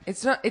 Yeah.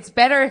 It's not. It's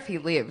better if he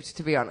lived,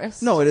 to be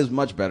honest. No, it is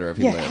much better if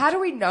he lived. How do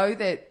we know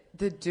that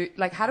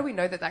how do we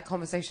know that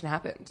conversation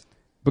happened?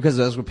 Because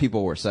that's what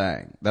people were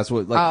saying. That's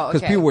what, like,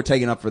 because people were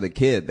taking up for the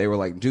kid. They were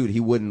like, dude,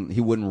 he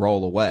wouldn't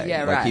roll away.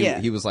 Yeah, like, right.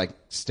 He was like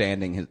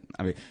standing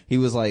he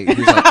was like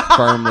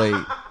firmly.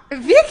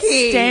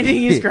 Vicky!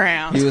 Standing his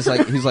ground. He was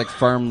like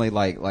firmly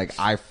like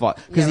I fought,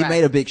 because he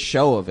made a big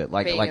show of it.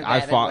 Like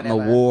I fought in the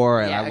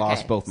war and I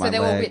lost both my legs.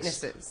 So there were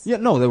witnesses. Yeah,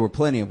 no, there were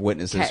plenty of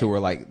witnesses who were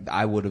like,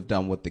 I would have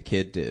done what the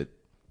kid did.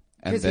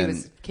 Because he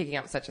was kicking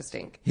up such a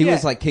stink. He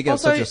was like kicking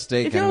also, up such a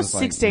stink. If you're and a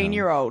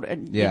 16-year-old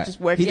and you just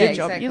work your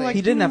job, exactly. you're like,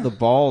 he didn't have the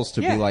balls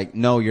to be Yeah. like,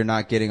 no, you're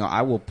not getting.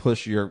 I will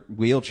push your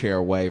wheelchair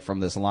away from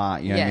this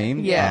line. You know what I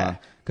mean? Yeah.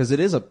 Because it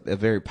is a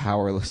very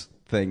powerless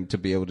thing to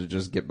be able to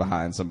just get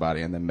behind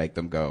somebody and then make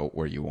them go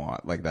where you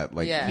want, like that.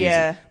 Like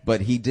but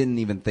he didn't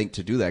even think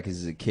to do that because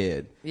he's a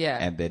kid. Yeah.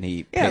 And then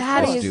he picked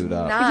That this is dude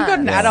up. nuts. if you've got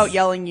an adult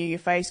yelling you in your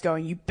face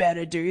going, you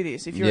better do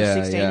this. If you're Yeah,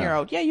 a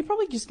 16-year-old, you're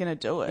probably just going to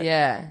do it.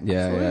 Yeah.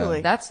 Yeah,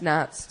 Absolutely. That's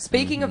nuts.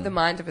 Speaking of the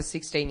mind of a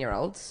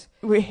 16-year-old,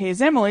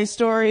 Here's Emily's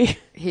story.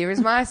 here is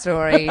my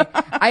story.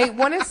 I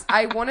want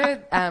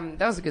to,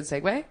 that was a good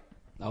segue.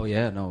 Oh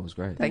yeah, no, it was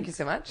great. Thank you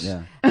so much.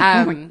 Yeah.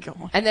 my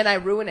God. And then I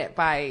ruin it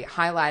by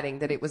highlighting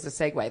that it was a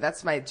segue.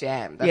 That's my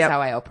jam. That's Yep.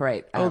 how I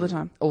operate. All the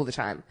time. All the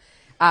time.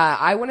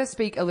 I want to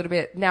speak a little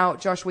bit. Now,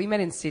 Josh, we met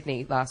in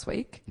Sydney last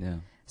week. Yeah.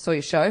 Saw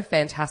your show.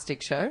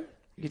 Fantastic show.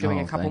 You're doing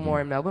Oh, a couple thank more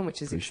you. in Melbourne,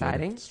 which is Appreciate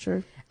exciting. It's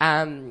true.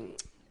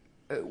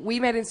 We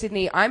met in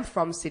Sydney. I'm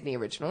from Sydney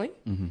originally.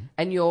 Mm-hmm.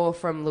 And you're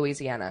from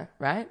Louisiana,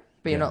 right?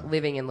 But you're not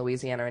living in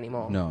Louisiana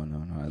anymore. No.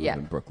 I live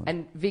in Brooklyn.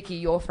 And Vicky,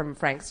 you're from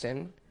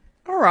Frankston.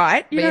 All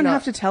right. You But don't you're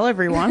have to tell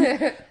everyone.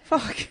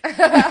 Fuck.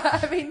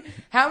 I mean,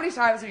 how many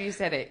times have you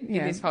said it in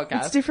this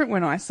podcast? It's different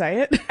when I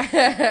say it.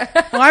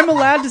 I'm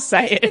allowed to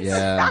say it.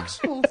 yeah.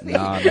 Factual thing.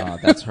 No,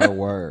 that's her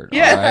word.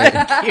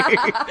 Yeah.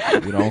 All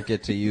right? You don't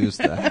get to use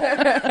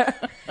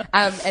that.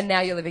 And now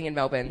you're living in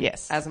Melbourne.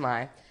 Yes. As am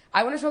I.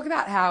 I want to talk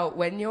about how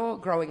when you're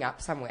growing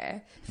up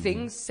somewhere,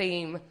 things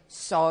seem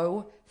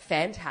so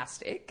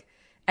fantastic.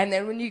 And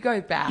then when you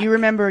go back... You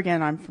remember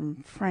again, I'm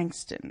from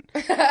Frankston.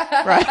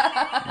 Right?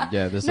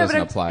 Yeah, this No, doesn't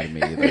but apply to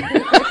me either.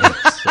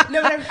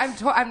 No,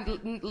 but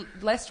I'm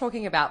less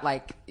talking about,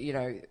 like, you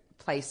know,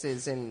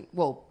 places and...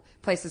 Well,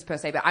 places per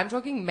se, but I'm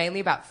talking mainly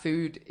about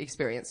food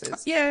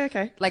experiences. Yeah,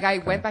 okay. Like, I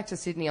went back to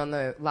Sydney on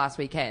the last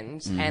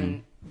weekend,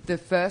 and the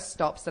first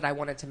stops that I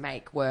wanted to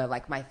make were,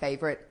 like, my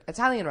favorite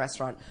Italian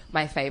restaurant,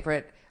 my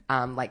favorite,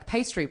 like,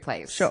 pastry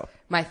place. Sure.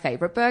 My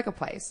favorite burger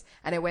place.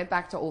 And I went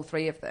back to all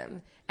three of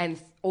them, and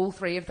all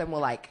three of them were,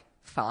 like,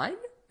 fine.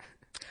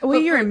 Well,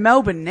 you're in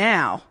Melbourne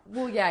now.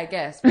 Well, yeah, I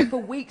guess. But for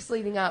weeks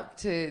leading up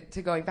to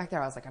going back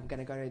there, I was like, I'm going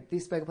to go to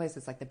this burger place.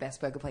 It's like the best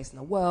burger place in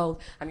the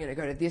world. I'm going to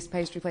go to this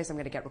pastry place. I'm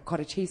going to get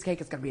ricotta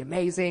cheesecake. It's going to be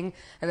amazing.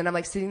 And then I'm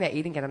like sitting there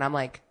eating it, and I'm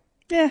like,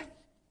 Yeah.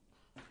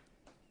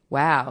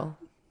 wow.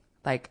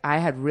 Like, I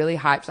had really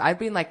hyped. I've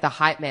been like the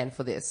hype man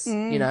for this,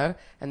 you know?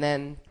 And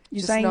then You're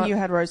just saying not- you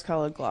had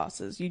rose-colored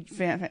glasses. You've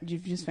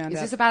just found Is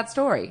out. this a bad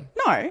story?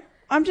 No,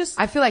 I'm just...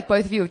 I feel like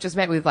both of you have just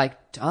met with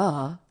like,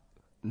 duh.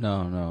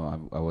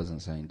 No, I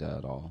wasn't saying that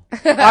at all.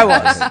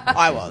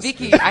 I was.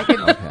 Vicky,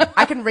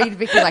 I can read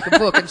Vicky like a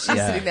book, and she's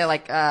sitting there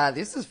like,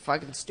 this is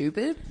fucking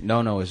stupid.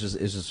 No, it's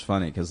just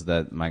funny because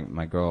that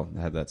my girl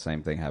had that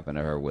same thing happen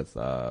to her with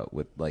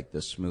like the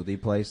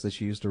smoothie place that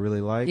she used to really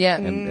like. Yeah.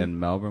 In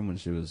Melbourne when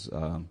she was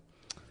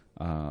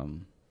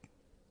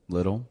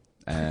little,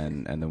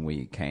 and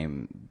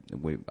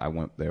then I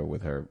went there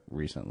with her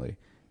recently,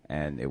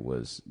 and it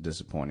was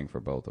disappointing for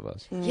both of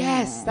us.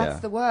 Yes, that's Yeah.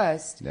 the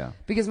worst. Yeah.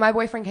 Because my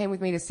boyfriend came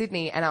with me to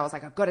Sydney, and I was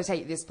like, I've got to take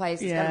you to this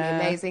place. It's going to Yeah.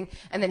 be amazing.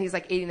 And then he's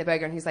like eating the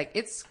burger, and he's like,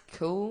 it's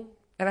cool.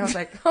 And I was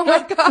like, oh my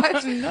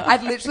gosh.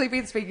 I'd literally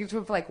been speaking to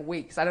him for like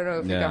weeks. I don't know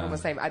if your Yeah. girlfriend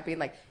was the same. I'd been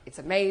like, it's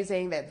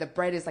amazing. The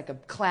bread is like a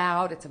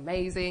cloud. It's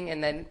amazing.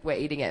 And then we're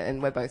eating it,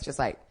 and we're both just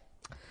like,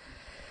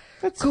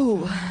 That's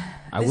cool.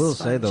 I will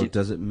say though,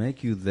 does it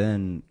make you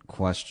then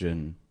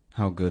question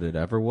how good it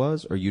ever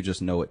was, or you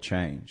just know it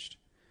changed?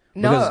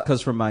 No.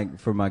 Because for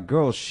my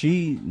girl,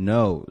 she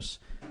knows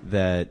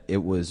that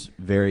it was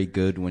very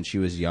good when she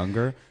was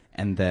younger,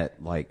 and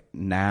that like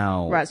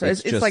now, Right, so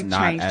it's just like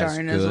not changed as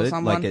owners or good.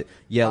 someone? Like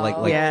Yeah.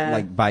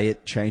 like by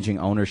it changing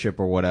ownership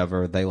or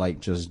whatever, they like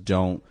just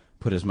don't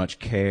put as much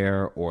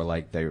care, or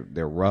like they're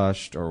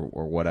rushed or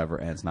whatever,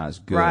 and it's not as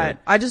good. Right.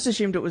 I just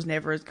assumed it was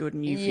never as good,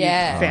 and you've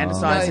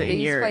fantasized no, it in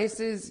these your...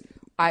 places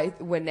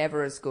were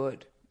never as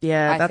good.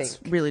 Yeah, I that's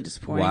think. really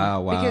disappointing.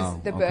 Wow.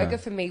 Because the okay. burger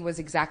for me was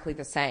exactly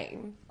the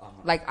same.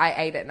 Like, I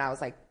ate it and I was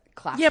like,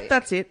 classic. Yep,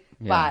 that's it.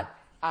 But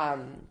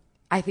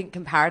I think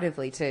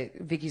comparatively to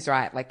Vicky's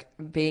right, like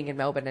being in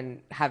Melbourne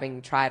and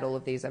having tried all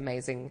of these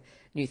amazing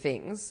new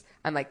things,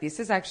 I'm like, this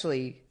is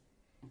actually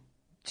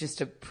just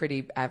a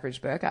pretty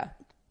average burger.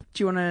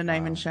 Do you want to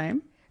name and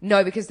shame?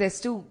 No, because they're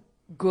still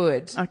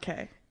good.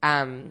 Okay.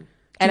 And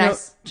Do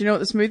you know what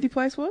the smoothie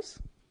place was?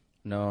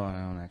 No, I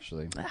don't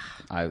actually.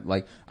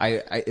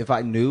 I if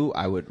I knew,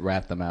 I would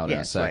rat them out in a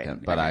Yes, second,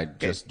 right. but Okay, I good.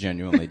 just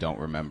genuinely don't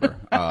remember.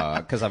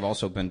 Because I've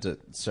also been to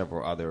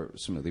several other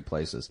smoothie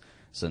places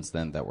since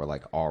then that were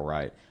like all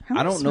right. How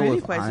I many don't know smoothie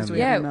if places I'm. do we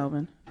have in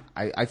Melbourne?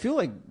 I feel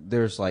like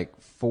there's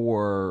like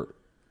 4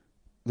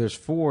 there's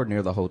 4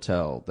 near the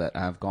hotel that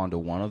I've gone to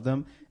one of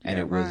them, and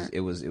Yeah,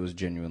 it was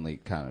genuinely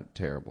kind of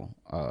terrible.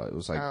 It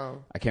was like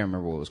I can't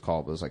remember what it was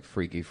called, but it was like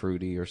Freaky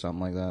Fruity or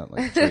something like that,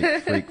 like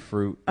freak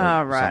fruit.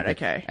 Oh, right, something.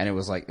 okay. And it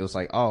was like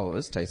oh,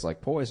 this tastes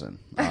like poison.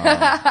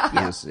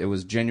 It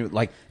was genuine.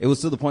 Like it was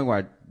to the point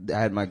where I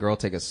had my girl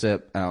take a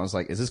sip, and I was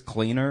like, is this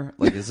cleaner?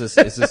 Like is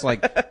this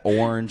like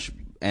orange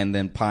and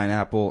then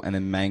pineapple and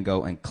then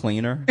mango and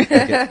cleaner?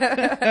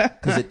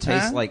 Because it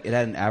tastes like it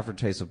had an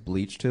aftertaste of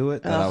bleach to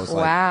it. That I was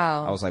like,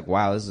 wow. I was like,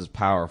 wow, this is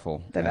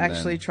powerful. They've And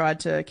actually then- tried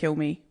to kill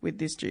me with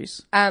this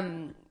juice.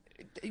 Sounds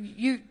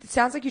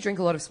like you drink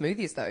a lot of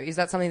smoothies though. Is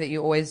that something that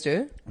you always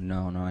do?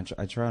 No,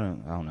 I try to.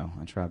 I don't know.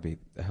 I try to be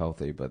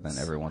healthy, but then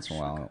every once in a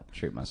while, I'll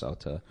treat myself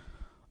to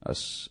a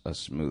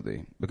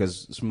smoothie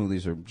because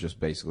smoothies are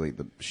just basically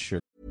the sugar.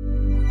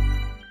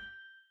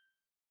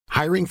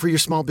 Hiring for your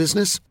small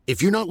business?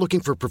 If you're not looking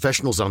for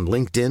professionals on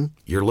LinkedIn,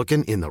 you're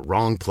looking in the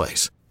wrong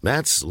place.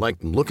 That's like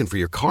looking for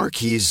your car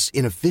keys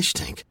in a fish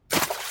tank.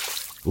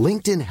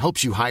 LinkedIn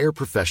helps you hire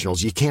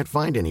professionals you can't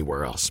find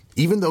anywhere else,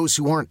 even those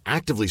who aren't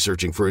actively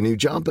searching for a new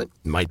job but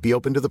might be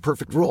open to the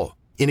perfect role.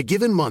 In a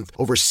given month,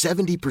 over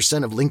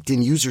 70% of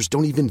LinkedIn users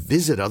don't even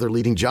visit other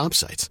leading job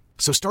sites.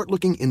 So start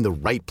looking in the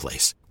right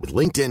place. With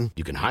LinkedIn,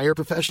 you can hire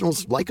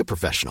professionals like a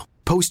professional.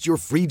 Post your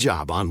free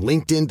job on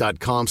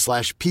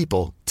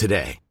linkedin.com/people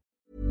today.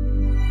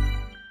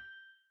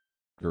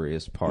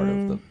 Is part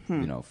of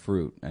the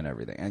fruit and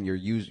everything, and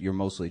you're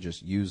mostly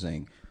just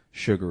using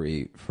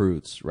sugary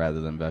fruits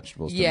rather than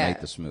vegetables to make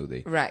the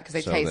smoothie, Right, because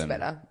they taste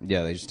better.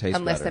 Yeah, they just taste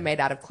Unless better. they're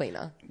made out of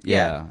cleaner.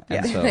 Yeah,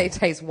 and so They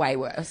taste way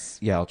worse.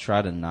 yeah, I'll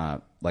try to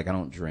not I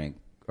don't drink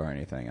or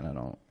anything, and I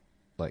don't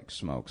like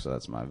smoke, so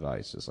that's my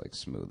vice is like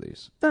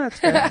smoothies. That's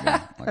fair.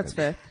 Like That's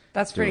fair.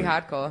 That's pretty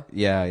hardcore.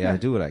 Yeah, I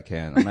do what I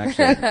can.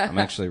 I'm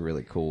actually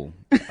really cool.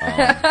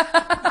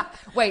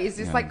 Wait, is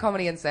this like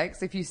comedy and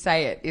sex? If you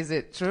say it, is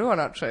it true or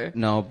not true?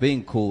 No,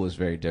 being cool is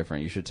very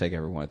different. You should take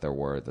everyone at their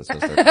word that says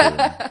they're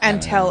cool. And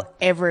tell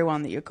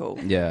everyone that you're cool.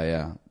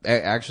 Yeah.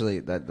 Actually,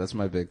 that's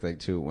my big thing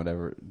too.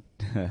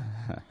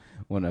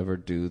 Whenever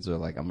dudes are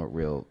like, I'm a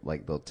real,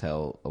 like, they'll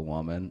tell a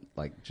woman,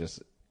 like,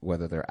 just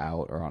whether they're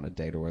out or on a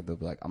date or whether they'll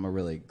be like, I'm a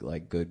really,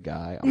 like, good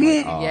guy. I'm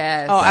like, oh,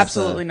 Yes. Oh, That's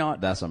absolutely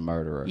not. That's a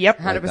murderer. Yep.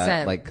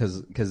 100%. Like,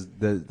 cause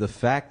the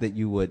fact that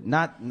you would,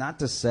 not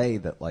to say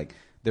that, like,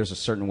 there's a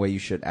certain way you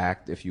should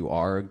act if you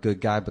are a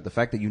good guy, but the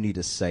fact that you need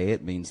to say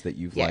it means that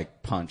you've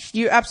like punched.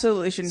 You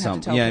absolutely shouldn't have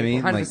to tell you know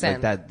people. what I mean?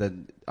 100%. Like that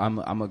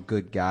I'm a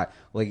good guy.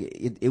 Like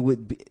it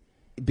would be,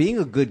 being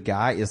a good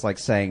guy is like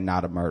saying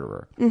not a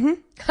murderer.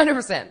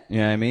 100%. You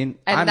know what I mean?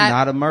 And I'm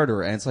not a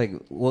murderer. And it's like,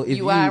 well, if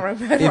You are a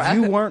murderer. if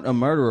you weren't a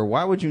murderer,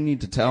 why would you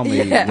need to tell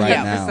me Yeah, right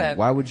 100%. now?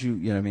 Why would you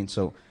know what I mean?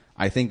 So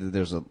I think that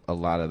there's a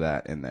lot of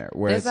that in there.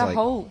 Where There's it's a like,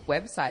 whole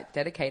website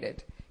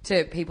dedicated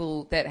to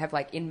people that have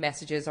like in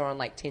messages or on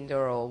like Tinder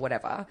or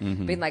whatever,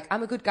 been like,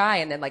 I'm a good guy,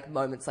 and then like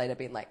moments later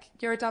being like,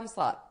 you're a dumb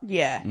slut.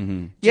 Yeah.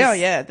 Mm-hmm.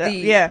 Yeah.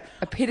 the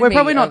epitome We're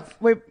probably not.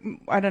 of-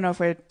 I don't know if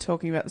we're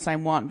talking about the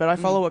same one, but I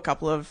follow a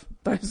couple of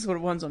those sort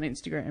of ones on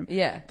Instagram.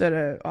 Yeah. That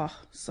are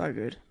so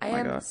good. I Oh my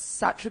am God.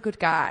 such a good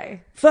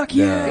guy. Fuck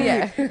you.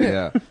 Yeah.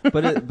 yeah,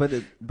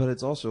 but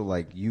it's also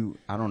like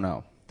I don't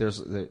know.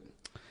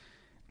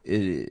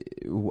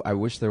 I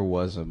wish there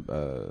was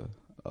a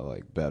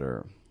like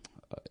better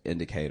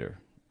indicator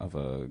of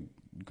a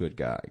good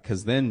guy,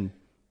 because then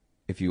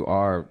if you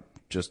are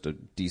just a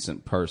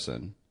decent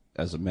person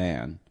as a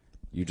man,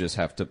 you just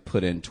have to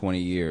put in 20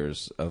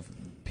 years of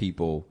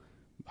people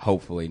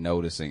hopefully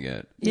noticing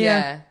it.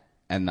 Yeah.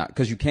 And not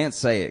because you can't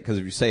say it, because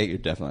if you say it, you're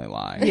definitely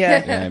lying. Yeah.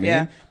 You know what I mean?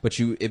 Yeah.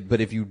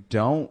 But if you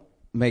don't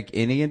make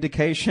any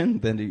indication,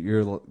 then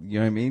you're, you know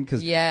what I mean?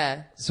 Cause,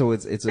 Yeah. So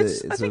it's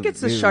I think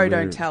it's the really show don't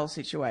weird- tell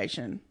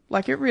situation.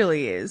 Like it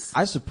really is.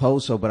 I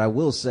suppose so, but I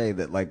will say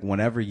that like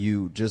whenever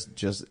you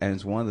just and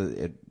it's one of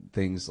the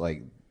things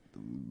like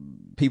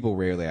people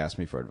rarely ask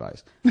me for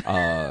advice.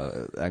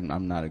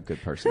 I'm not a good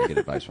person to get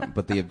advice from,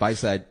 but the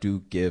advice that I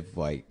do give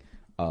like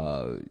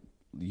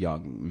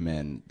young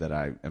men that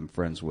I am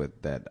friends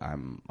with that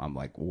I'm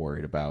like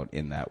worried about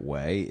in that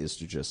way is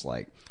to just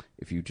like,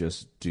 if you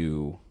just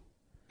do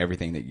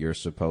everything that you're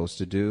supposed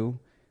to do,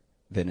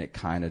 then it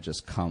kind of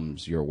just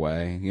comes your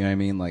way. You know what I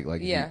mean? Like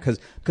Yeah. because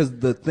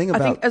the thing I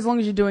about think as long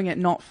as you're doing it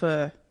not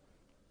for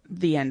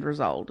the end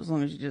result, as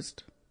long as you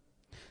just.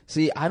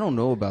 See, I don't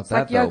know about that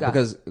like though, yoga.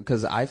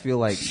 because I feel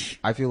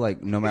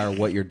like no matter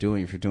what you're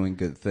doing, if you're doing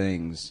good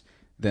things,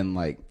 then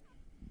like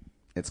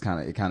it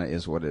kind of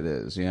is what it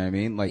is. You know what I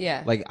mean? Like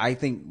Yeah. like I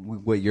think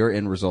what your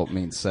end result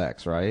means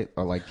sex, right?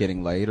 Or like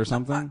getting laid or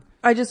something.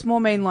 I just more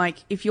mean like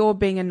if you're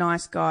being a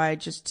nice guy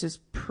just to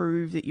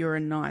prove that you're a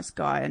nice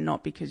guy and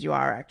not because you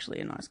are actually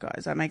a nice guy.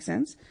 Does that make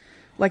sense?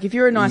 Like if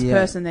you're a nice Yeah.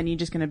 person, then you're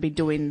just going to be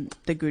doing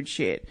the good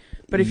shit.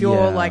 But if you're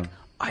Yeah. like,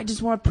 I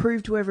just want to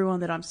prove to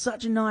everyone that I'm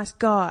such a nice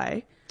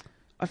guy,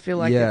 I feel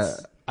like yeah.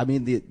 it's. I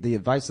mean, the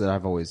advice that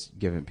I've always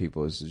given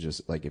people is to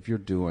just like, if you're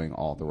doing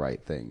all the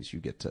right things, you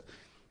get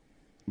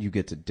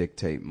to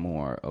dictate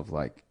more of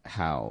like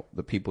how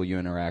the people you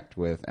interact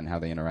with and how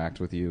they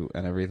interact with you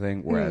and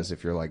everything. Whereas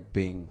if you're like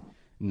being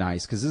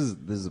nice, because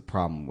this is a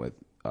problem with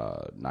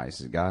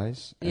nice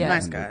guys. Yeah.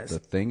 Nice And guys. The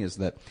thing is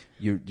that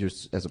you're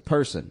as a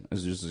person,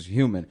 as just as a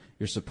human,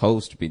 you're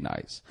supposed to be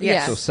nice.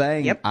 Yes. So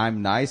saying Yep.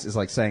 I'm nice is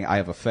like saying I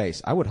have a face.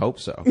 I would hope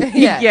so.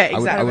 Yeah, Yeah, I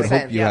would exactly.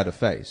 hope you Yeah. had a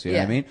face. You know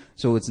what I Yeah. mean?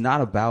 So it's not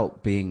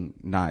about being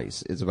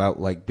nice. It's about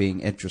like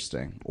being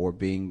interesting or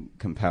being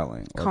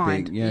compelling or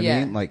Kind. being, you know what Yeah.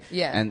 I mean? Like,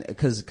 Yeah. and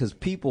because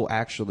people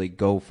actually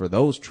go for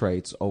those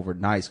traits over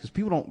nice because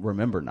people don't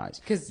remember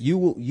nice. 'Cause-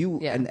 you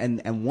Yeah.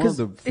 and one of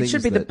the things it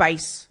should be the that-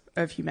 base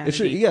of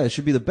humanity. it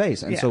should be the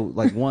base. And Yeah. so,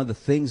 like, one of the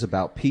things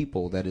about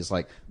people that is,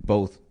 like,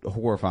 both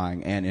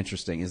horrifying and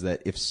interesting is that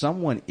if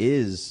someone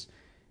is,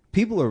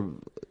 people are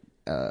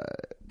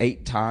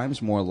 8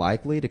 times more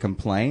likely to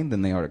complain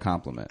than they are to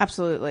compliment.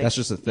 Absolutely. That's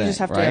just a thing. You just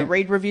have to right?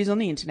 read reviews on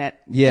the internet.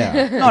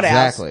 Yeah. Not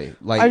exactly. ours.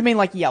 Like, I mean,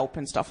 like Yelp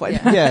and stuff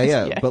like that.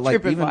 yeah. But like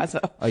even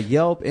TripAdvisor. a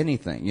Yelp,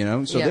 anything, you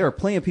know. So Yeah. there are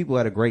plenty of people who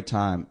had a great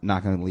time,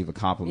 not going to leave a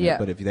compliment. Yeah.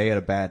 But if they had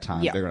a bad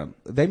time, Yeah.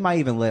 they might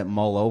even let it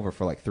mull over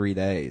for like 3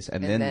 days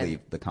and then leave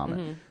the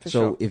comment.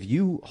 So if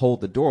you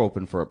hold the door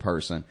open for a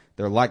person,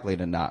 they're likely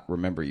to not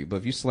remember you. But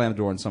if you slam the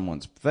door in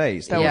someone's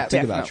face, they They'll will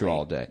think about you definitely-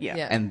 all day. yeah.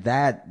 Yeah. And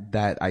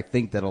that I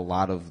think that a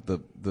lot of the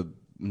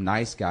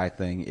nice guy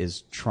thing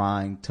is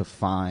trying to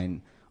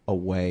find a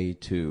way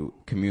to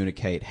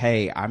communicate,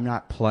 hey, I'm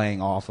not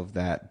playing off of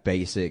that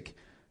basic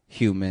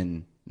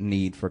human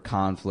need for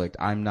conflict.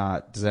 I'm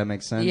not, does that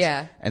make sense?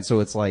 Yeah. And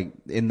so it's like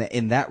in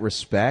that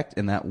respect,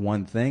 in that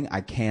one thing, I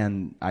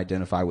can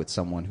identify with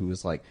someone who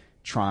is like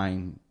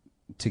trying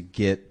to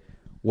get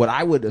what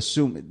I would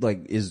assume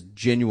like is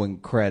genuine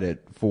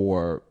credit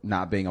for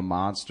not being a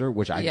monster,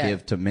 which I Yeah.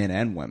 give to men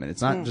and women.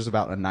 It's not just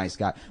about a nice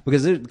guy,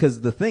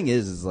 because the thing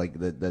is like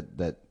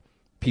that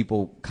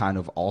people kind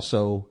of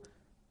also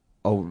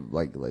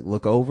like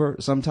look over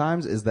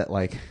sometimes is that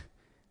like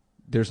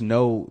there's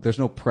no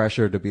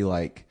pressure to be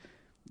like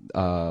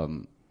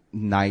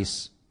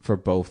nice for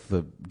both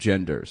the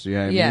genders. You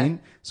know what Yeah. I mean?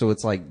 So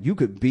it's like you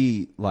could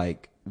be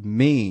like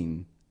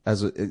mean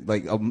as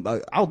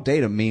I'll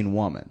date a mean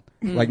woman.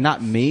 Like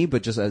not me,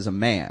 but just as a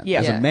man. Yeah.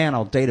 As Yeah. a man,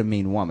 I'll date a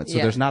mean woman. So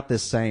Yeah. there's not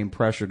this same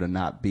pressure to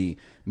not be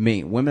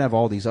mean. Women have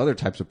all these other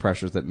types of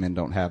pressures that men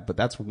don't have, but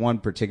that's one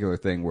particular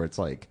thing where it's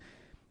like,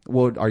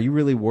 well, are you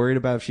really worried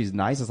about if she's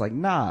nice? It's like,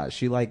 nah,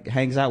 she like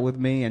hangs out with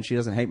me and she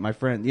doesn't hate my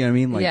friend. You know what I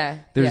mean? Like, Yeah,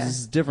 there's yeah.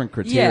 this different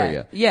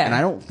criteria. Yeah. And I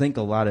don't think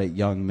a lot of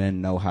young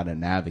men know how to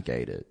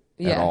navigate it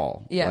at Yeah.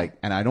 all. Yeah. Like,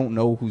 and I don't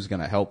know who's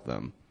going to help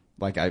them.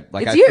 Like, I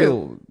It's you.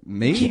 feel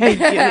me.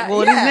 Yeah, well,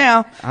 it is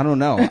now. I don't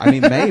know. I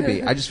mean,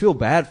 maybe. I just feel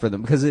bad for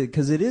them because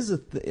it is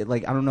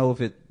like, I don't know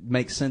if it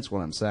makes sense what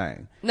I'm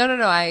saying. No.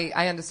 I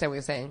understand what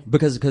you're saying.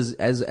 Because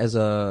as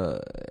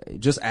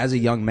a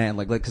young man,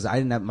 like because I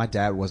didn't have, my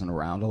dad wasn't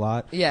around a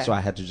lot, Yeah. so I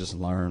had to just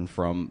learn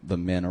from the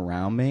men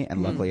around me,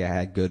 and luckily I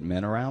had good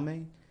men around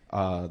me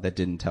that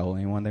didn't tell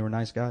anyone they were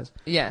nice guys.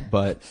 Yeah.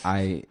 But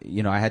I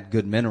had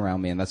good men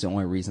around me, and that's the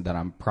only reason that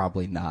I'm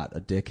probably not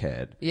a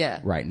dickhead. Yeah.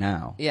 Right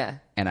now. Yeah.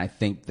 And I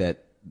think that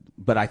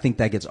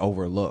gets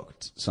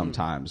overlooked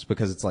sometimes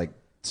because it's like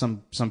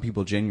some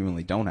people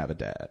genuinely don't have a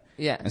dad.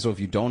 Yeah. And so if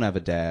you don't have a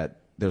dad,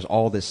 there's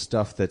all this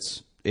stuff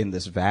that's in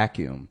this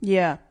vacuum.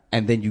 Yeah.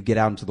 And then you get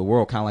out into the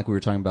world, kind of like we were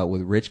talking about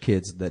with rich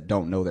kids that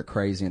don't know they're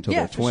crazy until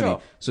Yeah, they're for 20.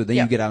 sure. So then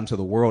Yeah. you get out into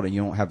the world and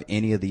you don't have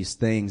any of these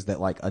things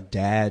that like a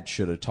dad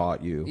should have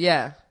taught you.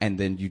 Yeah. And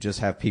then you just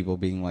have people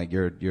being like,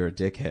 you're a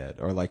dickhead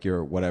or like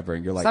you're whatever.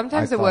 And you're like,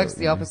 Sometimes I it thought works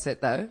the you know.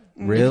 opposite though.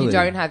 If Really? you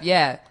don't have,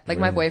 like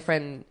my Really?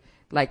 boyfriend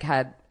like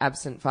had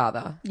absent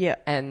father. Yeah.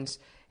 And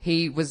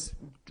he was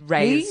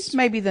raised. He's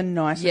maybe the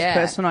nicest Yeah.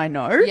 person I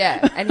know.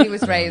 Yeah, and he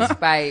was raised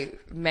by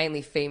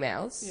mainly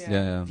females.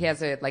 Yeah. He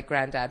has a like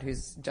granddad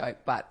who's dope,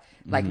 but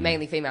like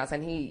mainly females.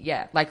 And he,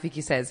 like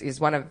Vicky says, is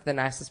one of the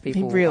nicest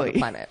people Really? on the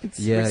planet.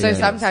 Yeah, So yeah.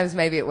 sometimes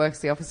maybe it works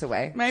the opposite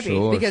way. Maybe.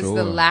 Sure, Because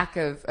the sure. lack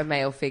of a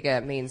male figure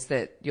means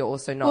that you're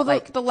also not Well,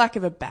 like. the lack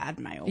of a bad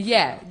male.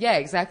 Yeah,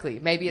 exactly.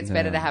 Maybe it's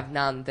better to have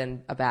none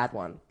than a bad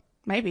one.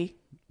 Maybe.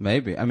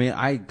 Maybe. I mean,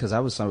 because I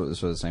was sort of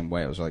the same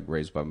way. I was like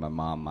raised by my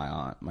mom, my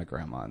aunt, my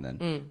grandma, and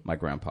then my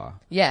grandpa.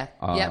 Yeah.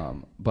 Yep.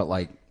 But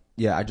like,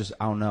 yeah, I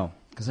don't know.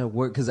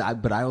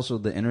 But I also,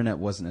 the internet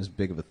wasn't as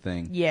big of a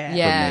thing. Yeah. For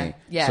Yeah. me.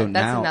 Yeah, So that's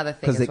now, another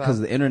thing as well. Because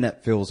the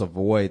internet fills a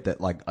void that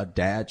like a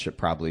dad should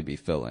probably be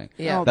filling.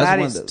 Yeah. Oh, That's that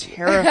one is of the-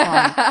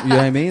 terrifying. You know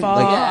what I mean? Fuck.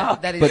 Yeah,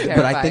 that is but I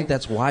terrifying. think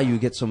that's why you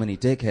get so many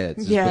dickheads.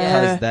 is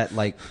Yeah.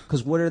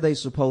 Because what are they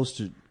supposed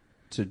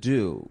to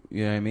do?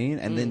 You know what I mean?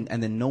 And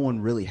then no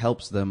one really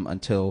helps them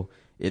until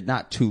it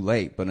not too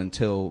late, but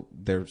until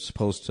they're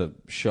supposed to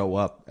show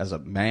up as a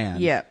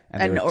man. Yeah.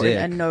 and, And, they're a dick.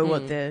 and know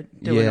what they're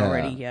doing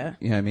already. Yeah.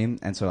 You know what I mean?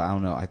 And so I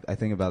don't know. I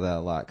think about that a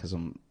lot because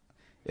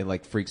it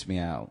like freaks me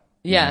out.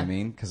 You Yeah. know what I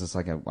mean? Because it's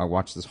like I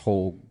watch this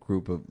whole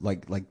group of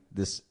like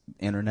this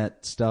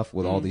internet stuff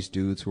with all these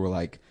dudes who are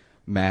like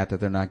mad that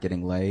they're not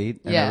getting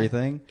laid and Yeah.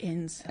 everything.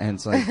 Incel. And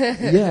it's like,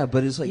 yeah,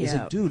 but it's Yeah.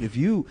 like, dude, if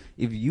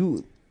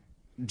you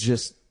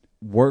just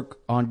work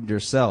on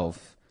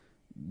yourself,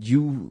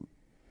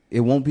 it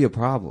won't be a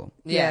problem.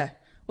 Yeah.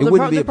 It Well,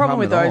 wouldn't be the a problem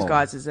with problem at those all.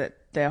 guys is that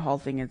their whole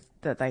thing is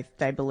that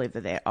they believe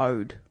that they're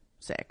owed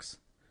sex.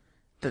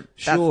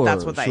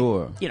 that's what they,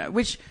 sure. you know,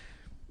 which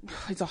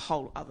it's a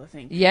whole other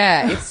thing.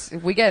 Yeah,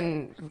 we're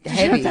getting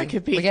heavy. That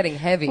could be. We're getting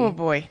heavy. Oh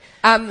boy.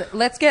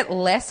 Let's get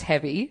less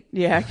heavy.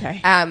 Yeah.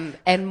 Okay.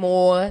 And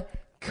more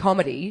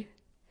comedy.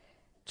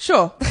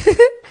 Sure.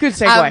 Good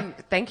segue.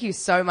 Thank you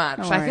so much.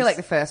 No I feel worries. like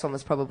the first one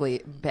was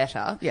probably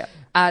better.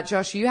 Yeah.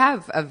 Josh, you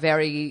have a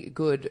very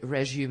good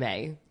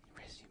resume.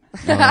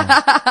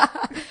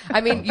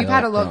 I mean, you've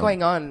had a lot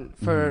going on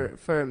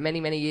for many,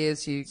 many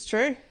years. It's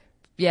true.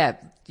 Yeah,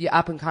 you're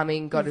up and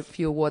coming, got a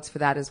few awards for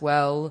that as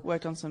well.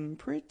 Worked on some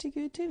pretty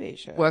good TV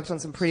shows. Worked on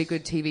some pretty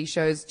good TV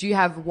shows. Do you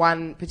have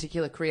one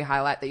particular career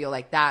highlight that you're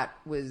like, that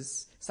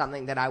was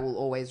something that I will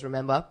always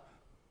remember?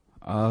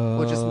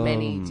 Or just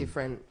many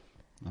different...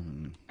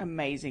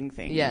 amazing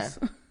things. Yeah.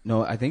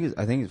 No, I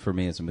think for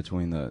me it's in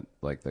between the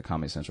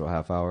Comedy Central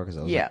half hour because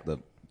I was like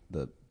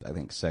the I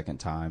think second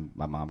time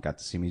my mom got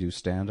to see me do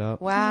stand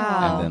up.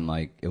 Wow. And then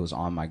like it was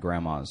on my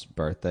grandma's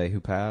birthday who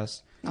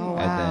passed. Oh,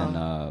 and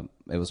then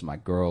it was my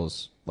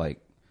girl's like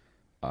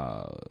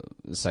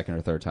second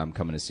or third time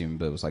coming to see me,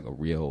 but it was like a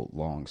real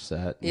long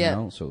set, you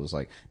know? So it was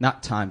like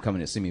not time coming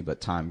to see me, but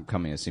time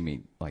coming to see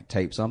me like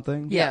tape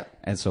something. Yeah.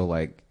 And so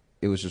like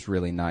it was just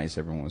really nice.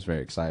 Everyone was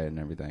very excited and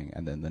everything.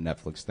 And then the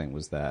Netflix thing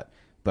was that.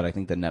 But I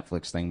think the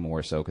Netflix thing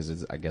more so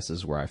because I guess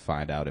is where I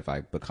find out if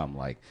I become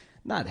like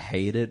not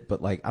hated,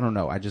 but like I don't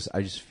know. I just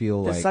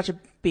feel There's like such a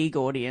big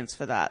audience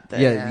for that.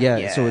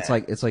 Yeah. So it's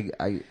like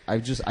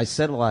I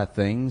said a lot of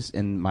things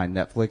in my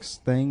Netflix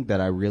thing that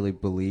I really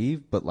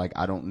believe, but like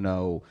I don't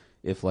know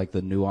if like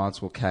the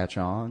nuance will catch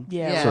on.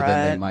 Yeah, So then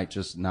right. they might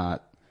just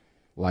not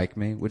like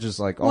me, which is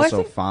like Well, I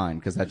also think- fine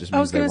because that just I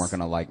means was they gonna weren't going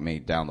to like me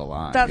down the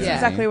line. That's you know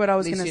exactly what I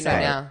was At going least to you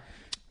know say. now.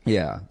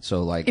 Yeah.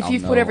 So like If I'll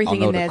you've know, put everything I'll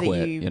know in there to that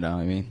quit, you- you know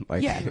what I mean?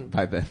 Like Yeah.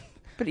 by then.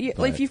 But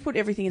if you've put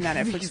everything in that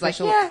Netflix He's like,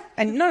 special, yeah.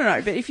 and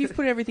no, but if you've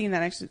put everything in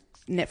that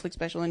Netflix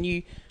special and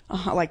you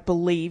like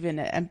believe in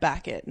it and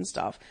back it and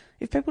stuff,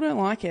 if people don't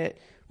like it,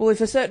 well, if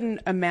a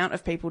certain amount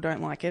of people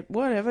don't like it,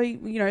 whatever,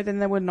 you know, then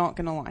they were not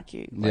going to like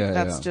you. Like, Yeah,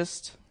 that's yeah.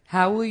 just,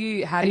 How do and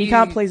you you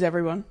can't please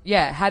everyone.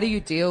 Yeah, how do you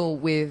deal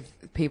with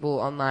people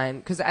online?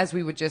 Because as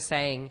we were just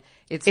saying,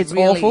 it's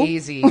really awful.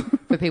 easy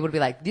for people to be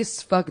like,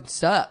 this fucking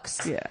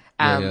sucks. Yeah.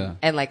 Yeah.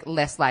 And like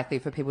less likely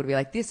for people to be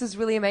like, this is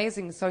really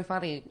amazing, so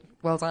funny,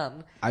 well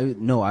done.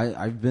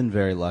 I've been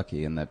very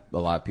lucky in that a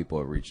lot of people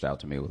have reached out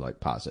to me with like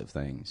positive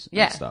things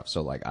Yeah. and stuff.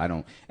 So like I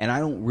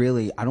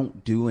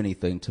don't do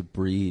anything to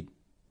breed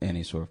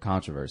any sort of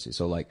controversy.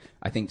 So like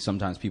I think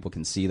sometimes people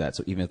can see that.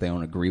 So even if they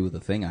don't agree with the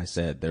thing I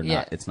said, they're Yeah.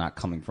 not. It's not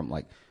coming from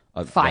like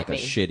a Fight like a me.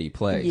 shitty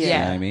place. Yeah. You know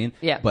what I mean?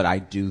 Yeah. But I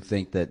do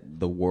think that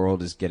the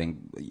world is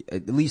getting,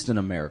 at least in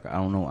America. I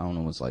don't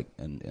know what's like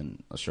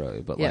in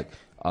Australia, but Yeah. like.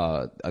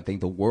 I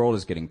think the world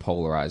is getting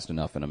polarized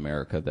enough in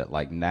America that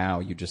like now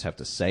you just have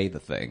to say the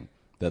thing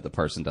that the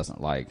person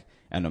doesn't like,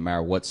 and no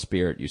matter what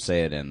spirit you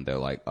say it in, they're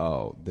like,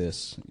 "Oh,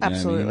 this." You know what I mean?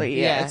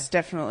 Absolutely, yeah. Yeah. It's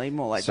definitely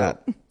more like So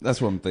that.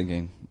 that's what I'm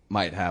thinking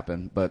might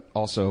happen, but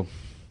also,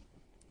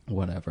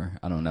 whatever.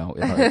 I don't know.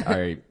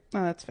 I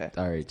No, that's fair.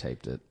 already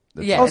taped it.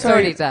 That's Yeah, all. it's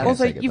already done.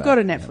 Also, Take it you've back, got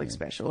a you know what I Netflix mean?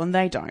 special, and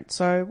they don't.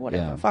 So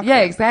whatever. Yeah. Fuck Yeah,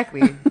 them.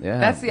 exactly. Yeah,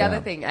 That's the other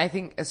yeah. thing. I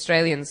think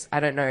Australians,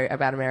 I don't know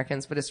about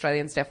Americans, but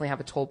Australians definitely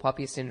have a tall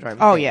poppy syndrome.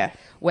 Oh, thing, yeah.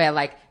 Where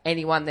like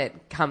anyone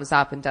that comes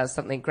up and does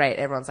something great,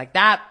 everyone's like,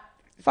 that.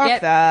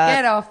 Fuck that.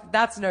 Get off.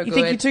 That's no You good.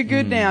 think you're too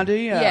good now, do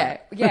you?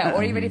 Yeah.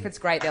 Or even if it's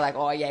great, they're like,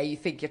 oh yeah, you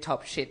think you're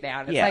top shit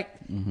now. And it's Yeah.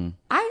 like,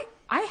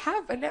 I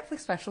have a Netflix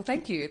special.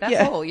 Thank you. That's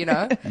Yeah. all, you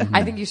know?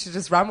 I think you should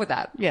just run with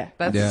that. Yeah.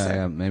 That's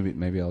Yeah,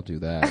 maybe I'll do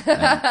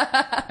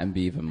that and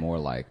be even more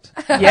liked.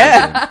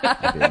 Yeah.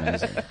 That'd be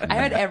amazing. I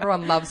heard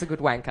everyone loves a good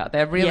wanker.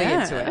 They're really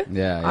Yeah. into it.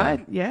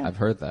 Yeah. I've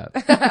heard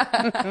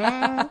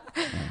that.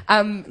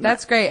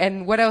 That's great.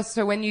 And what else?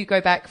 So when you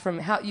go back from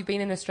you've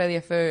been in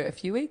Australia for a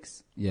few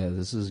weeks? Yeah,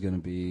 this is going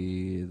to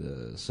be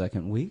the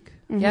second week.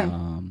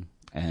 Yeah.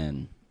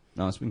 And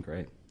no, it's been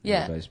great.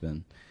 Yeah.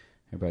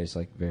 Everybody's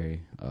like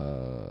very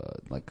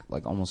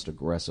like almost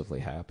aggressively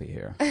happy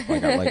here. Like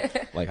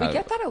We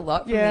get that a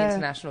lot from Yeah. the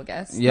international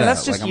guests. yeah,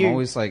 that's just like you. I'm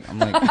always like I'm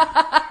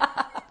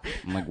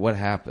like what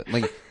happened?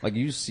 Like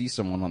you see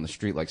someone on the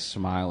street like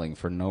smiling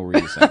for no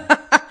reason.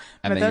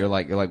 And then you're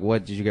like,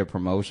 what? Did you get a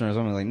promotion or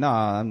something? Like, no,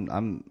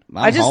 I'm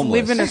I just homeless.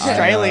 live in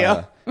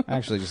Australia. I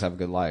actually just have a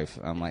good life.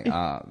 I'm like,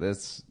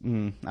 this, I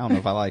don't know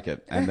if I like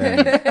it. And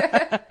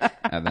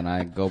then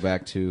I go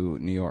back to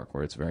New York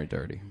where it's very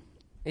dirty.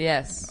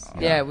 Yes.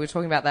 Yeah, we were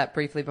talking about that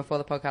briefly before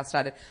the podcast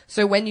started.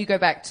 So when you go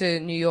back to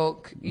New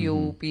York,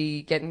 you'll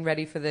be getting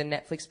ready for the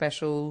Netflix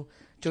special,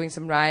 doing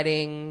some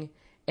writing.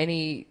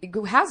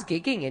 How's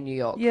gigging in New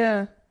York?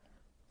 Yeah.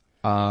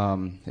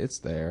 It's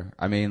there.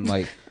 I mean,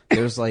 like,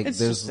 there's It's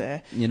just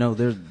there. you know,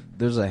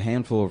 there's a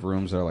handful of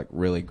rooms that are like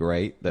really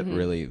great that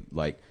really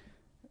like,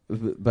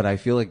 but I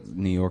feel like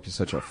New York is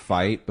such a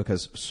fight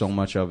because so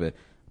much of it,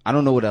 I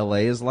don't know what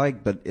LA is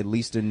like, but at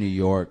least in New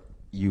York,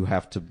 you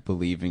have to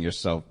believe in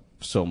yourself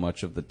so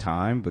much of the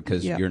time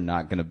because Yeah. you're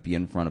not going to be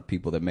in front of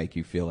people that make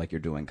you feel like you're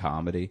doing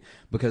comedy.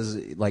 Because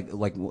like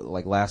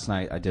last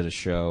night I did a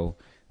show,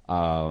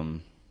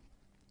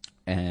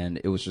 and and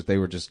it was just they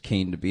were just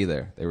keen to be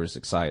there. They were just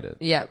excited.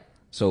 Yeah.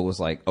 So it was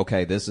like,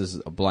 okay, this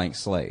is a blank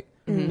slate.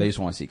 They just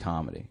want to see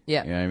comedy.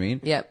 Yeah. You know what I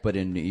mean? Yeah. But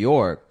in New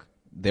York,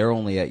 they're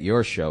only at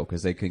your show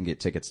because they couldn't get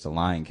tickets to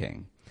Lion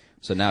King.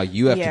 So now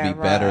you have to be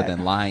better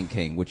than Lion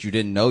King, which you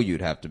didn't know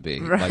you'd have to be.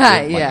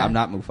 Right, like, I'm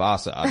not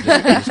Mufasa. I'm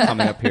just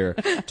coming up here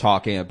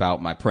talking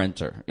about my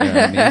printer. You know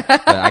what I mean?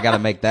 But I got to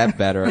make that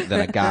better than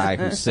a guy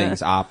who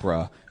sings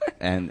opera.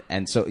 And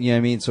so, you know what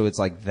I mean? So it's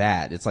like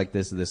that. It's like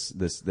this,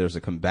 there's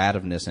a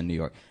combativeness in New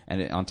York.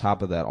 And on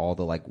top of that, all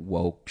the like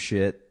woke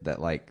shit that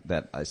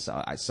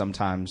I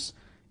sometimes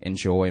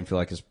enjoy and feel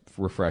like is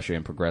refreshing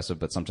and progressive,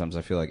 but sometimes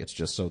I feel like it's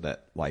just so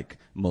that like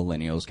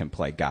millennials can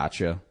play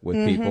gotcha with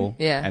people.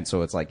 Yeah. And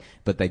so it's like,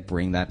 but they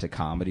bring that to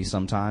comedy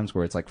sometimes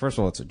where it's like, first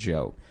of all, it's a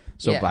joke.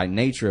 So by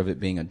nature of it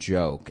being a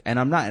joke, and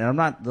I'm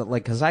not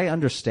like, cause I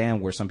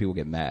understand where some people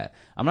get mad.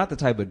 I'm not the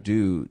type of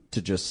dude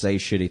to just say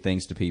shitty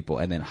things to people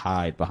and then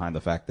hide behind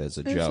the fact that it's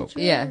a joke.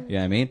 Yeah. You know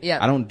what I mean?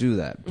 Yeah. I don't do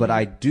that, but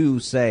I do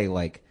say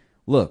like,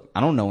 look, I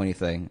don't know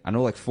anything. I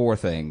know like 4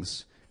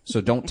 things. So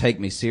don't take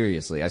me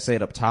seriously. I say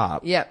it up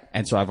top. Yep.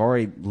 And so I've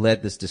already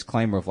led this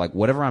disclaimer of like,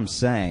 whatever I'm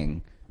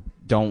saying,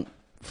 don't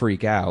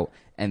freak out.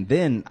 And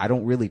then I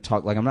don't really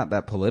talk, like I'm not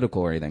that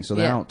political or anything. So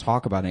then I don't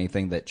talk about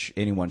anything that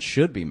anyone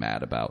should be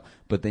mad about.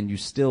 But then you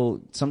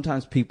still,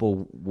 sometimes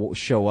people will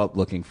show up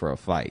looking for a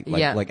fight.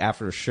 Like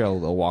after a show,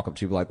 they'll walk up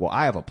to you and be like, well,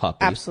 I have a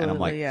puppy. Absolutely, and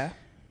I'm like, yeah.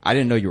 I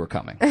didn't know you were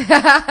coming.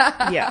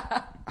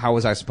 Yeah. How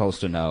was I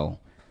supposed to know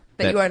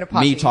that you own a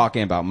puppy? Me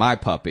talking about my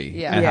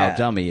puppy and Yeah. how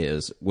dumb he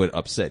is would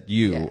upset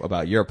you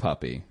about your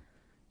puppy?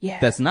 Yeah.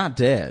 That's not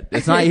dead.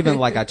 It's not even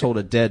like I told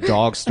a dead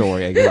dog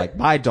story. And you're like,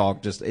 my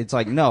dog just, it's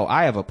like, no,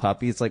 I have a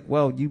puppy. It's like,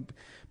 well, you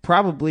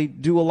probably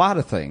do a lot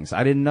of things.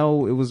 I didn't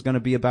know it was going to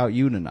be about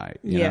you tonight.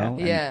 You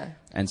know?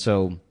 And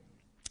so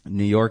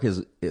New York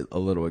is a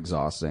little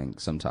exhausting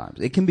sometimes.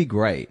 It can be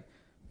great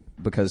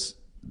because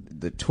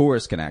the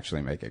tourists can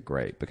actually make it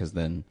great because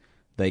then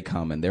they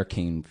come and they're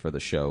keen for the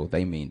show.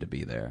 They mean to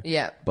be there.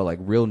 Yeah. But like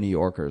real New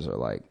Yorkers are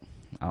like,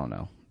 I don't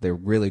know. They're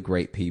really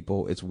great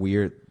people. It's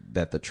weird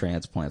that the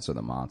transplants are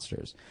the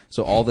monsters.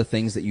 So all the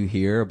things that you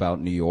hear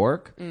about New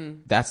York,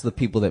 that's the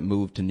people that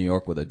moved to New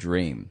York with a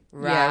dream.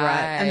 Right. Yeah,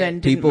 right. And then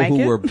didn't People make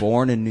who it. were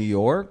born in New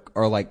York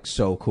are like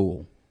so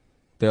cool.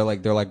 They're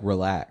like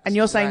relaxed. And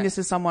you're saying this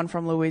is someone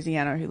from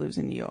Louisiana who lives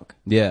in New York.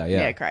 yeah.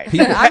 Yeah, great.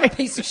 I'm a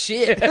piece of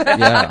shit.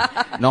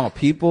 Yeah. No,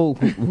 people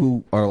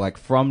who are like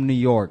from New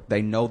York,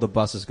 they know the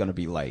bus is going to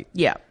be late.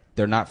 Yeah.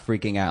 They're not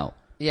freaking out.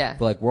 Yeah.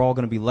 They're like, we're all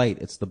going to be late.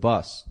 It's the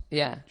bus.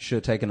 Yeah. Should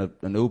have taken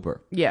an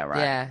Uber. Yeah, right.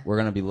 Yeah. We're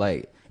going to be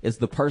late. It's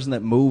the person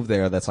that moved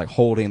there that's like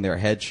holding their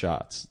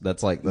headshots.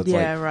 That's like,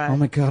 right. oh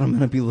my God, I'm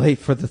going to be late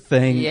for the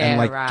thing. Yeah, and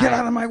like, right. get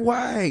out of my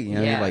way. You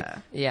know, Yeah. like,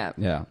 Yeah.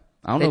 yeah.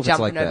 I don't They're know if it's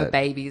like jumping over that.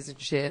 babies and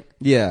shit.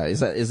 Yeah.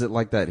 Is it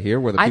like that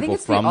here where the I think people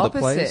it's from the the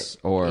opposite place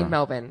or in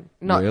Melbourne.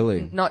 Not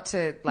Really? Not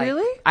to like.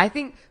 Really? I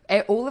think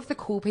all of the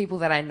cool people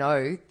that I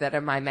know that are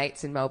my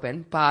mates in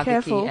Melbourne, bar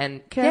Careful. Vicky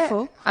and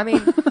Careful. Yeah, I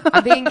mean,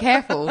 I'm being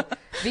careful.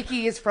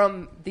 Vicky is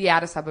from the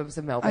outer suburbs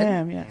of Melbourne. I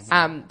am, yes.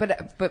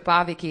 But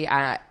bar Vicky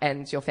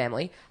and your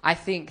family, I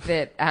think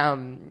that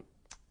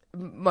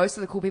most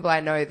of the cool people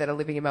I know that are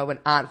living in Melbourne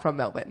aren't from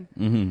Melbourne.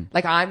 Mm-hmm.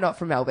 Like I'm not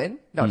from Melbourne,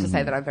 not to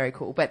say that I'm very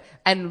cool,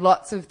 and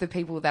lots of the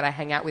people that I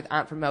hang out with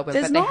aren't from Melbourne,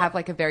 There's but not- they have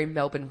like a very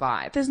Melbourne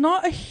vibe. There's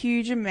not a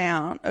huge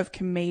amount of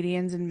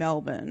comedians in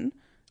Melbourne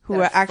who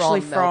That are are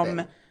actually from from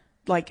Melbourne.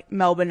 like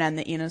Melbourne and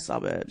the inner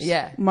suburbs.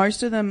 Yeah.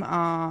 Most of them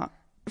are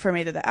from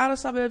either the outer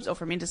suburbs or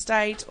from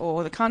interstate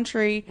or the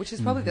country. Which is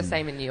probably the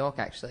same in New York,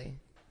 actually.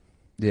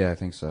 Yeah, I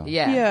think so.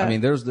 Yeah. Yeah. I mean,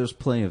 there's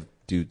plenty of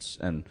dudes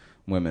and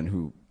women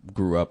who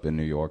grew up in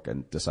New York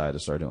and decided to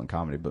start doing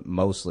comedy, but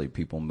mostly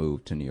people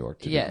moved to New York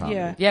to do comedy.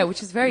 Yeah. Yeah,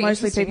 which is very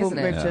Mostly interesting, people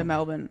isn't it? move to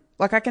Melbourne.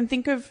 Like I can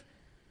think of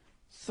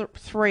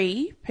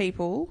 3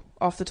 people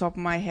off the top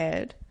of my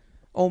head,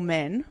 all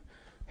men,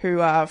 who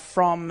are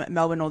from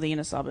Melbourne or the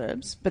inner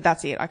suburbs. But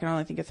that's it. I can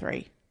only think of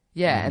 3.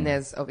 Yeah, and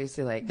there's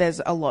obviously like...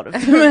 There's a lot of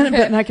them,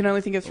 but I can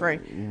only think of 3.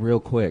 Real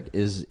quick,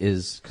 is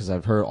because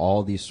I've heard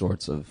all these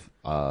sorts of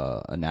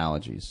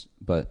analogies,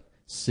 but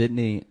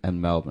Sydney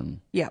and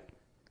Melbourne, Yeah.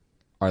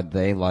 are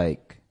they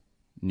like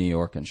New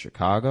York and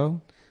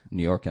Chicago?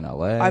 New York and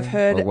LA? I've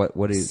heard Or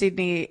what is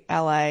Sydney,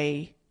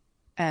 LA,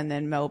 and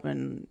then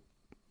Melbourne,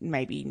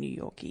 maybe New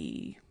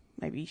Yorky,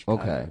 maybe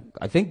Chicago. Okay.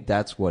 I think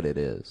that's what it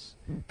is.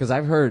 Because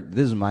I've heard,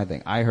 this is my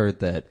thing, I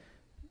heard that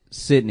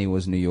Sydney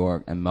was New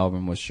York and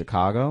Melbourne was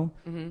Chicago,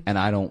 and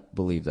I don't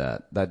believe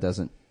that. That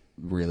doesn't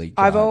really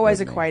I've jive always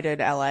with me. equated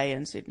LA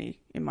and Sydney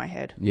in my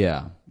head.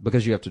 Yeah.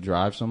 Because you have to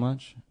drive so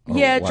much? Or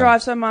Yeah, why?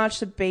 drive so much,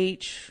 the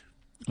beach,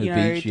 The you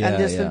know, beach, yeah, and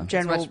just yeah. the It's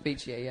general much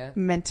beachier, yeah.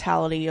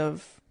 mentality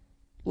of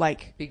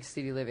like, Big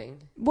city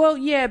living. well,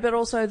 yeah, but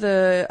also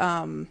the,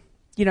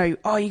 you know,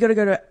 oh, you got to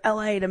go to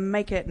LA to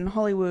make it in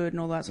Hollywood and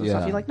all that sort of Yeah.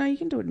 stuff. You're like, no, you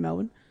can do it in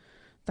Melbourne,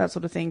 that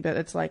sort of thing. But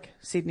it's like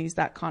Sydney's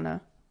that kind of,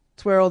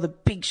 it's where all the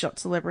big shot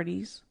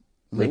celebrities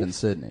Live in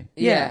Sydney.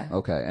 Yeah.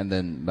 Okay. And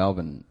then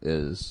Melbourne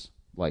is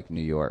like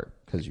New York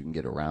because you can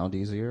get around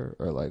easier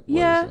or like, what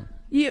Yeah. is it?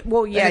 Yeah,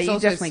 well, yeah, And it's you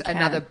also definitely can.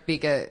 another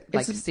bigger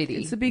city.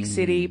 It's a big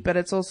city, but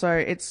it's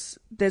also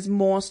there's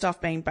more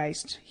stuff being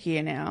based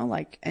here now,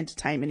 like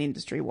entertainment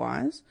industry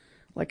wise.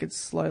 Like it's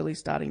slowly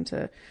starting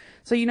to.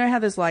 So you know how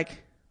there's like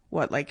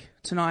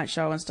Tonight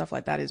Show and stuff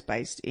like that is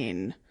based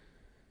in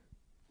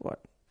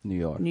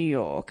New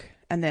York,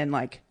 and then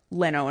like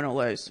Leno and all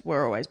those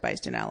were always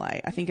based in LA.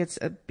 I think it's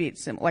a bit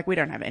similar. Like we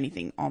don't have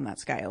anything on that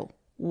scale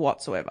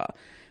whatsoever,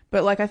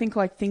 but like I think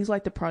like things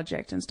like The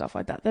Project and stuff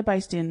like that, they're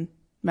based in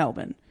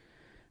Melbourne.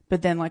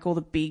 But then, like, all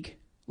the big,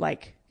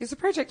 like... Is the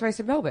project based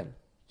in Melbourne?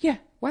 Yeah.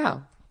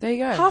 Wow. There you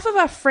go. Half of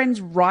our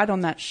friends write on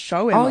that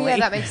show, Emily. Oh, yeah,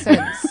 that makes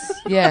sense.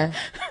 Yeah.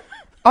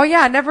 Oh, yeah,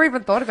 I never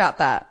even thought about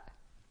that.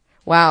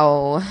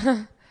 Wow.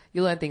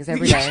 You learn things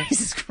every day.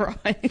 Jesus Christ.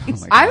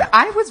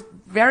 I was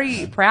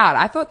very proud.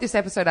 I thought this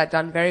episode I'd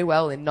done very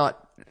well in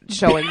not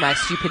showing my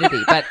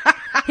stupidity, but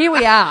here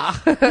we are.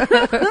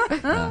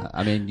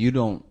 I mean, you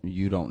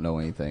don't know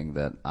anything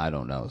that I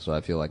don't know, so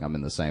I feel like I'm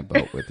in the same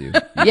boat with you.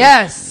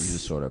 Yes. You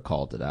just sort of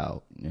called it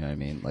out. You know what I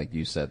mean? Like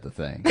you said the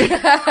thing.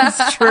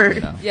 That's true.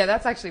 You know? Yeah,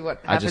 that's actually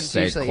what I happens just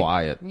stayed usually.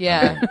 quiet.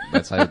 Yeah. I mean,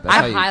 that's how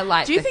I you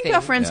highlight Do you the think thing.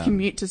 our friends Yeah.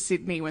 commute to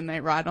Sydney when they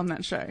write on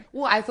that show?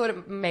 Well, I thought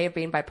it may have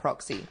been by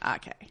proxy.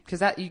 Okay. Because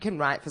that you can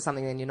write for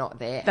something and you're not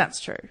there. That's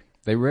true.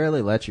 They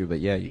rarely let you, but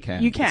yeah, you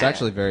can. You can. It's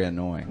actually very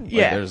annoying. Like,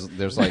 Yeah.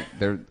 there's like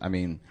I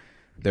mean,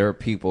 there are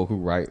people who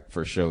write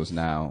for shows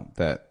now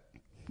that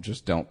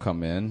just don't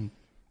come in,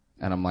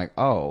 and I'm like,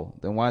 oh,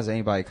 then why is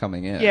anybody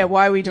coming in? Yeah,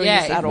 why are we doing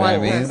Yeah, this if at You all? know what I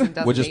one person mean?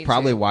 doesn't Which is need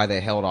probably to. why they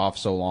held off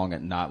so long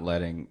at not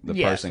letting the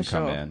Yeah, person for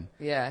come sure. in.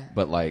 Yeah.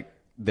 But like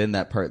then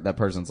that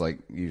person's like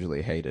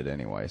usually hated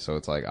anyway, so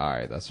it's like, all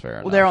right, that's fair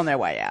enough. Well, they're on their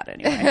way out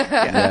anyway.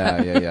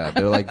 Yeah. yeah.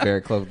 They're like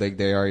very close.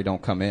 They already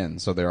don't come in,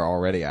 so they're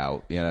already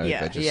out. You know,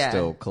 Yeah. they just Yeah.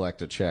 still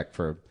collect a check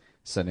for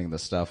sending the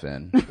stuff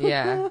in.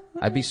 Yeah.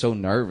 I'd be so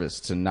nervous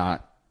to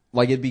not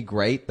like. It'd be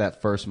great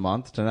that first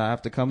month to not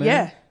have to come in.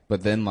 Yeah.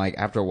 But then, like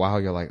after a while,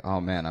 you're like,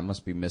 oh man, I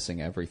must be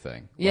missing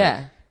everything.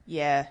 Yeah.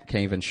 Yeah.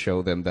 Can't even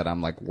show them that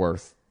I'm like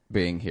worth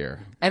being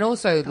here. And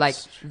also, like,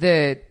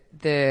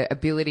 the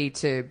ability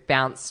to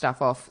bounce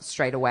stuff off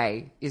straight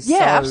away is Yeah,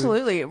 so...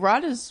 absolutely.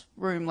 Writer's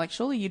room, like,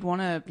 surely you'd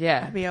want to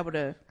be able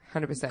to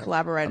 100%.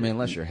 collaborate. I mean,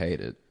 unless you're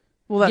hated.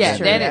 well, that's Yeah,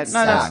 true. then yeah. it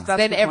No, sucks. that's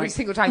Then the every point.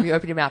 single time you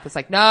open your mouth, it's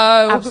like, no.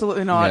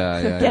 Absolutely not.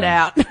 Yeah, Get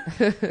yeah. out.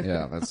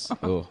 Yeah, that's.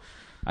 Oh,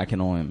 I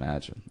can only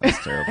imagine.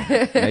 That's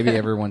terrible. Maybe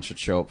everyone should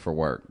show up for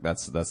work.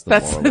 That's the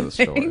moral of the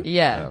story.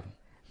 Yeah.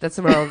 That's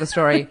the moral of the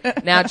story.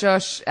 Now,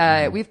 Josh,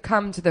 we've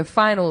come to the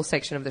final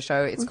section of the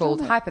show. It's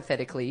called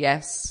Hypothetically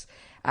Yes.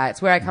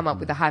 It's where I come up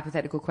with a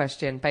hypothetical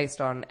question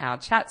based on our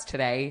chats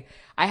today.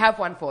 I have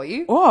one for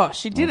you. Oh,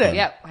 she did it.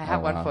 Yep, I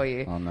have Oh, one wow. for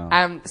you. Oh,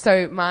 no.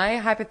 So my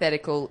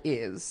hypothetical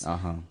is,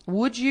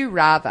 would you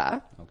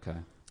rather Okay.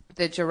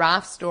 the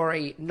giraffe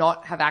story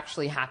not have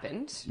actually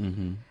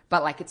happened,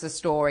 but like it's a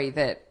story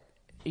that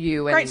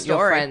you and Great your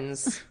story.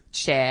 friends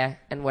share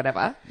and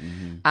whatever,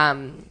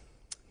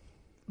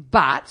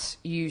 but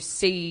you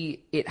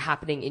see it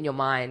happening in your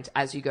mind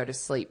as you go to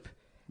sleep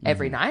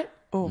every night?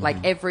 Like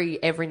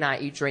every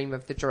night you dream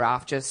of the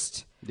giraffe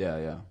just...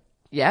 Yeah.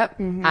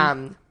 Yep.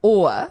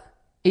 Or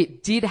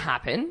it did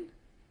happen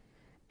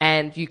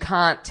and you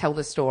can't tell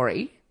the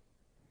story.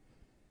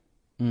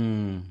 I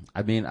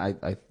mean,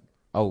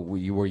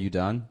 were you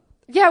done?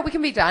 Yeah, we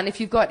can be done if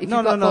you've got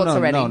thoughts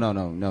already.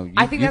 No.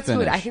 I think you that's good.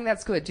 finish. I think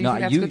that's good. Do you No,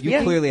 think that's you good?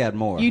 you clearly had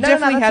more. You No,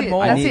 definitely that's had it.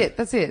 more.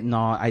 That's it.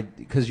 No,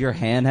 because your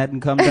hand hadn't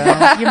come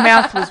down. Your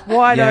mouth was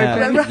wide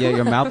open. yeah,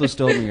 your mouth was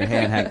still open, your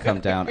hand hadn't come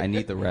down. I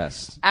need the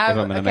rest if I'm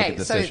going to make a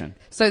decision.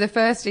 So the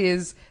first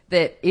is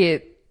that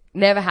it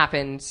never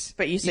happened,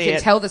 But you see can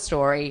it. tell the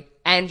story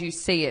and you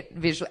see it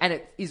visual, and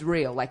it is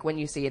real. Like when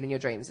you see it in your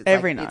dreams, it's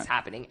Every like night. it's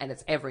happening, and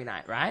it's every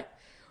night, right?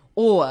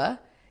 Or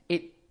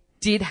it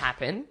did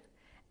happen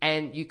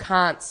and you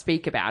can't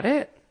speak about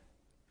it,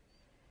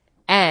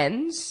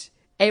 and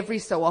every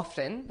so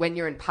often when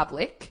you're in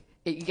public,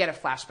 you get a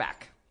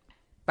flashback,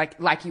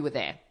 like you were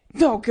there,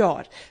 Oh,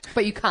 God.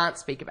 but you can't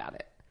speak about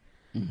it.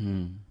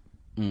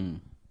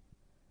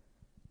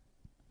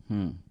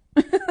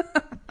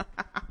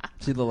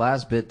 See, the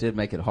last bit did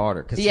make it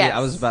harder. Because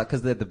Yes.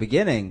 because at the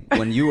beginning,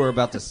 when you were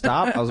about to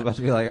stop, I was about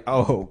to be like,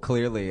 oh,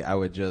 clearly I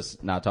would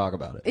just not talk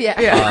about it.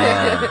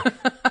 Yeah.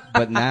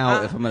 But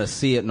now, if I'm going to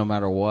see it no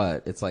matter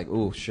what, it's like,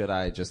 ooh, should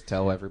I just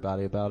tell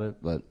everybody about it?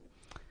 But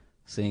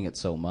seeing it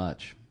so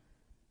much.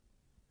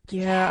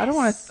 Yeah, I don't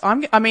want to.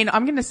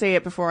 I'm going to see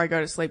it before I go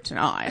to sleep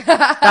tonight.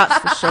 That's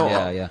for sure.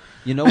 Yeah.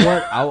 You know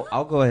what?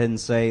 I'll go ahead and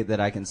say that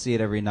I can see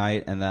it every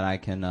night and that I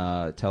can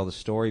tell the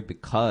story,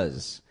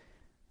 because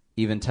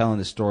even telling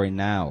the story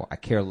now, I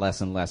care less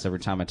and less every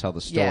time I tell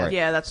the story.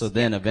 Yeah, that's- so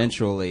then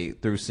eventually,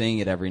 through seeing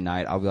it every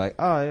night, I'll be like,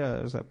 oh yeah,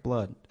 there's that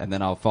blood, and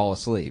then I'll fall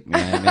asleep. You know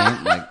what I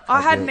mean? Like, I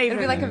I'll hadn't do it. even.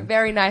 It'd be like a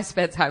very nice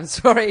bedtime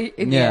story.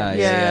 In the end.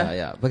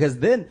 Yeah. Because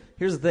then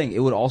here's the thing: it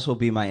would also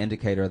be my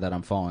indicator that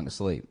I'm falling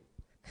asleep.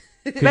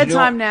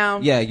 Bedtime now.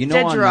 Yeah, you know,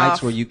 dead on giraffe.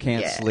 nights where you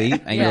can't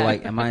sleep and you're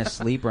like, am I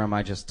asleep or am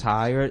I just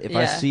tired? If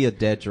I Yeah. see a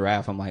dead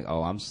giraffe, I'm like,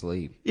 oh, I'm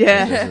asleep.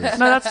 Yeah. This is-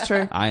 No, that's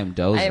true. I am I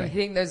dozing. am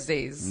hitting those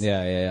Z's.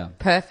 Yeah.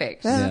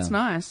 Perfect. Yeah, that's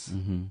nice.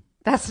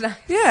 That's nice.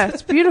 Yeah,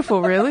 it's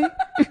beautiful, really.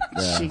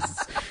 Jesus.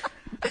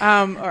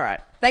 All right.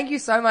 Thank you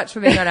so much for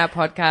being on our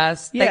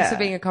podcast. Yeah. Thanks for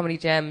being a comedy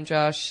gem,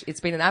 Josh. It's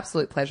been an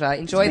absolute pleasure.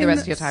 Enjoy the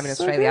rest of your time in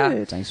so Australia.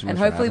 good. Thanks so much And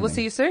for hopefully having we'll me.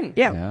 see you soon.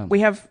 Yeah, we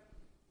have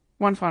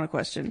one final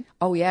question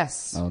Oh,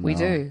 yes. Oh, We no.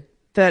 do.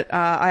 that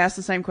I asked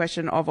the same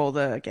question of all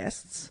the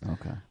guests.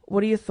 Okay.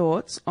 What are your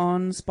thoughts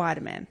on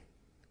Spider-Man?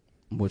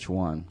 Which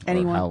one? Or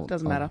Anyone.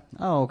 Doesn't matter.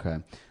 Oh, okay.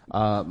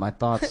 My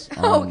thoughts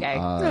on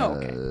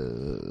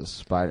Okay.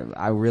 Spider.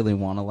 I really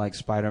want to like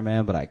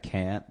Spider-Man, but I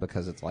can't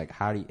because it's like,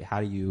 how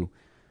do you?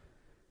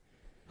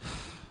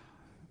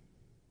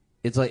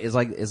 It's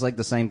like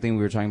the same thing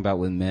we were talking about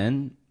with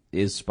men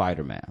is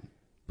Spider-Man.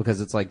 Because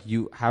it's like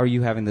how are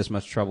you having this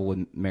much trouble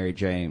with Mary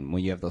Jane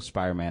when you have those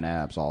Spider-Man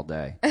abs all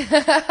day? You know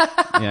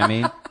what I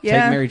mean?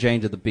 Yeah. Take Mary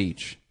Jane to the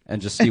beach and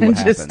just see what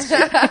happens.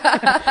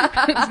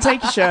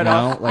 Take your shirt You know,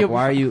 off. like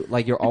why are you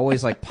like you're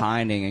always like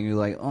pining and you're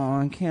like, oh,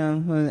 I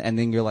can't, and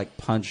then you're like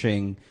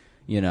punching,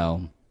 you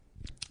know,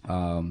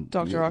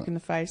 Dr. Ock in the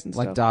face and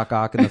like stuff. Doc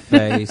Ock in the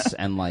face,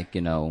 and like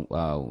you know,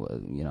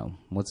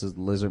 what's his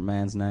lizard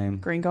man's name?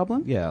 Green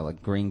Goblin? Yeah,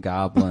 like Green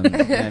Goblin. You know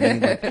what I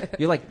mean? Like,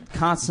 you're like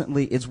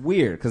constantly. It's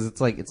weird because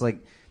it's like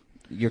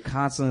you're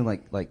constantly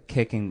like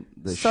kicking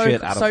the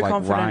shit out of like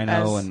confident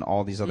Rhino as- and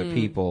all these other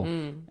people,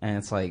 and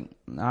it's like,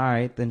 all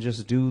right, then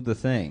just do the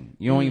thing.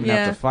 You don't even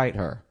Yeah. have to fight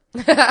her.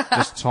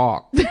 Just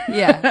talk. You know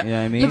Yeah. what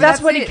I mean? But that's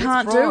what it, he it's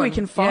can't do. brawn. He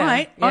can Yeah.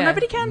 fight. Oh, Yeah.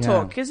 nobody can Yeah.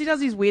 talk because he does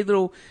these weird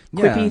little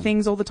quippy Yeah.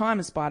 things all the time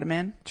as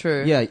Spider-Man.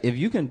 True. Yeah, if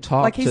you can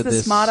talk Like he's to the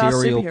this smart-ass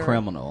serial superhero.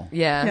 criminal,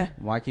 Yeah. Yeah.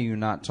 why can you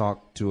not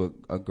talk to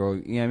a girl?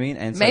 You know what I mean?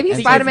 And it's Maybe like,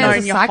 and Spider-Man's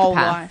You've a known your whole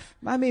psychopath. life.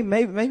 I mean,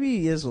 maybe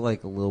he is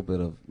like a little bit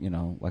of, you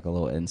know, like a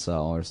little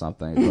incel or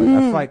something.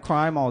 Like, I fight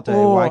crime all day.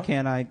 Or- Why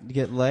can't I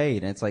get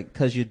laid? And it's like,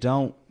 because you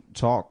don't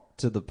talk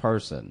to the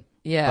person.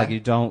 Yeah. Like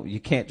you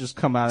can't just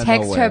come out of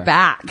Text nowhere. her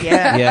back.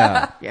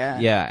 Yeah. Yeah.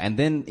 Yeah. And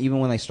then even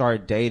when they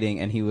started dating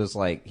and he was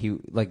like,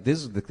 this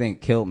is the thing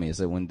that killed me is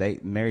that when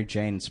Mary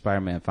Jane and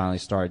Spider-Man finally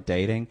started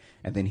dating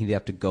and then he'd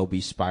have to go be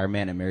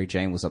Spider-Man and Mary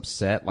Jane was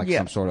upset, like Yeah.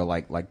 some sort of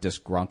like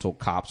disgruntled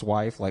cop's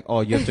wife. Like,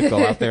 oh, you have to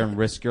go out there and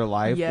risk your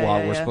life Yeah,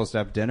 while yeah, we're yeah. supposed to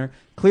have dinner.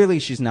 Clearly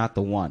she's not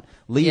the one.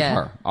 Leave Yeah.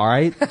 her. All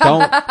right.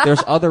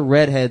 There's other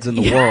redheads in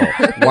the world.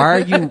 Why are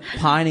you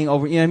pining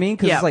over, you know what I mean?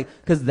 Cause Yeah. it's like,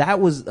 cause that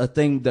was a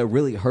thing that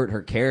really hurt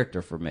her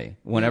character for me.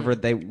 Whenever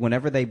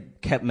they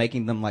kept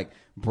making them like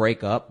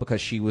break up because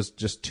she was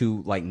just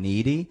too like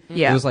needy.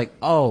 Yeah. It was like,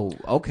 oh,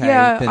 okay.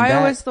 Yeah, then I that-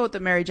 always thought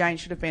that Mary Jane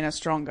should have been a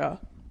stronger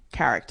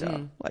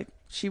character. Like,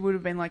 she would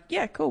have been like,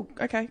 yeah, cool,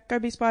 okay, go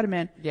be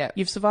Spider-Man. Yeah.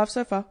 You've survived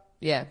so far.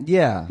 Yeah.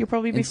 Yeah. You'll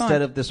probably be Instead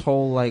fine. of this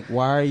whole like,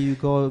 why are you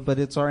going, but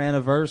it's our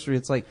anniversary.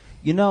 It's like,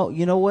 you know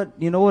what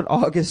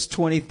August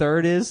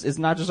 23rd is? It's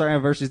not just our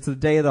anniversary. It's the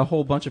day that a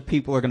whole bunch of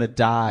people are going to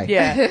die.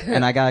 Yeah.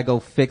 And I got to go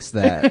fix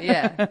that.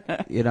 Yeah.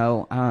 You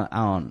know,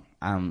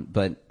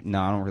 but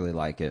no, I don't really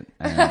like it.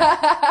 And,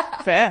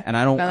 Fair. And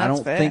I don't, No, I that's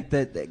don't fair. think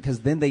that because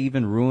then they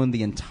even ruined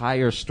the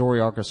entire story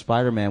arc of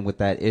Spider-Man with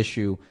that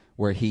issue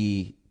where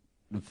he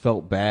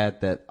felt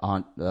bad that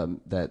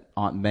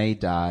Aunt May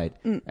died,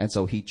 and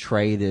so he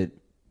traded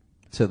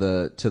to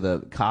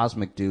the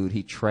cosmic dude.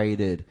 He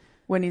traded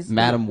When he's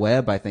Madam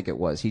Web, I think it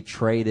was. He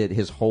traded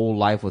his whole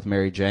life with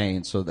Mary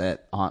Jane so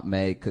that Aunt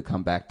May could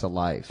come back to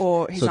life.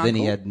 Or his so then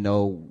he uncle? had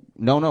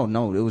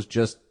no. It was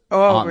just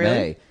Oh, Aunt really?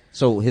 May.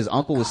 So his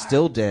uncle was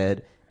still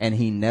dead, and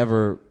he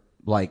never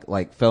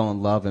like fell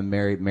in love and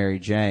married Mary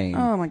Jane.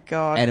 Oh my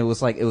god. And it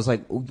was like,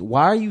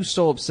 why are you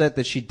so upset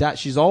that she died?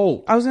 She's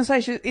old. I was gonna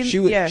say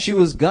She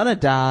was gonna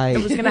die.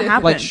 It was gonna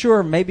happen. Like,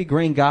 sure, maybe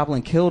Green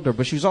Goblin killed her,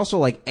 but she was also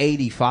like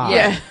 85.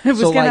 Yeah, it was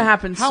So, gonna like,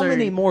 happen How soon.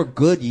 many more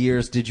good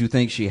years did you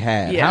think she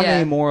had? Yeah. How Yeah.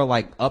 many more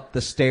like up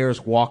the stairs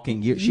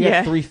walking years? She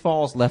Yeah. had 3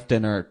 falls left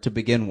in her to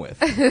begin with.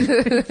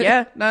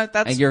 Yeah, no,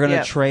 that's And you're gonna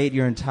yeah. trade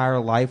your entire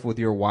life with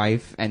your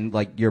wife and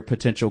like your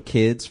potential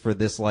kids for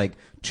this like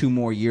 2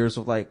 more years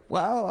of like,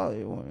 well,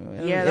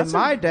 Yeah, in that's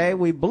my day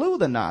we blew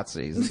the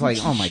Nazis. It's like,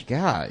 oh my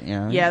god, you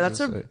know. Yeah, it's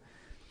that's just, a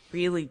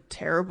really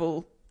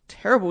terrible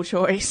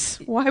choice.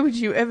 Why would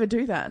you ever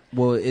do that?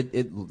 well,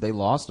 they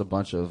lost a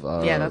bunch of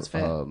Yeah, that's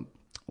fair.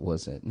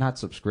 Was it not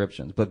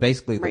subscriptions, but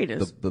basically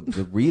Readers. the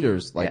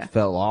readers like Yeah.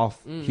 fell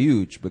off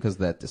huge because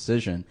of that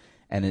decision.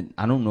 And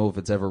I don't know if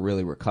it's ever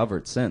really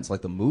recovered since.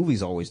 Like the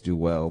movies always do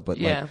well, but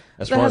Yeah. like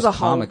as That far has as a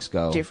whole comics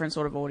go, different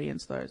sort of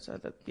audience though, so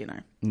that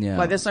Yeah.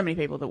 like there's so many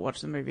people that watch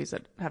the movies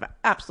that have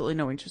absolutely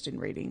no interest in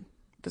reading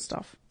the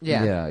stuff.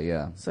 Yeah.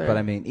 yeah. So, But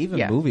I mean, even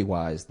yeah. movie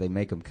wise, they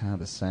make them kind of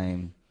the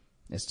same.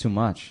 It's too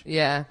much.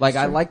 Yeah. Like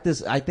I like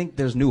this. I think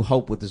there's new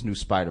hope with this new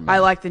Spider-Man. I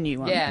like the new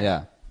one. Yeah.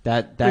 Yeah.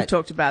 That We've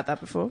talked about that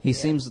before. he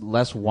seems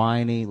less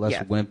whiny, less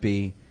Yeah.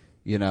 wimpy.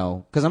 You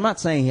know, because I'm not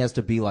saying he has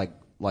to be like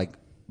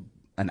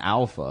an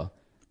alpha.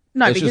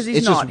 No, It's because just, he's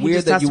it's not. just He weird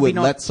just that has you to be would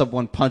not- let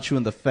someone punch you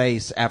in the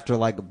face after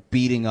like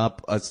beating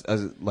up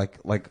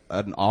like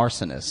an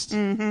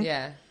arsonist.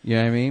 Yeah. You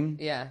know what I mean?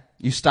 Yeah.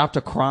 You stopped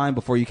a crime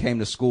before you came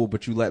to school,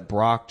 but you let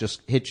Brock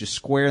just hit you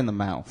square in the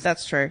mouth.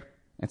 That's true.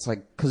 It's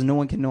like, because no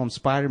one can know I'm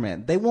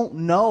Spider-Man. They won't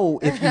know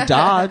if you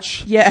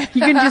dodge. Yeah,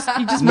 you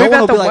just No move one out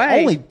will the be way. like,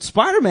 only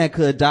Spider-Man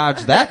could have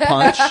dodged that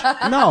punch.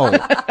 No.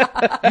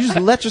 You just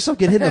let yourself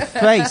get hit in the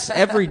face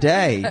every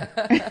day.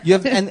 You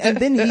have, and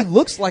then he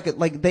looks like it,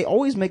 like they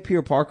always make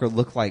Peter Parker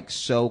look like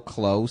so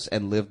close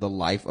and live the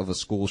life of a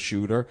school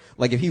shooter.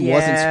 Like if he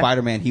wasn't Yeah.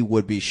 Spider-Man, he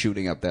would be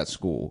shooting up that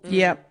school.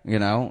 Yep. You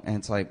know? And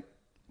it's like,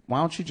 why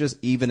don't you just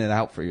even it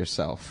out for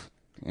yourself?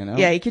 You know?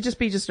 Yeah, he could just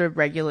be just a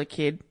regular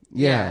kid.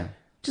 Yeah.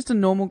 Just a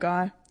normal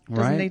guy.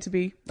 Doesn't Right? need to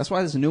be. That's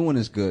why this new one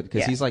is good,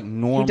 because Yeah. he's like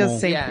normal. He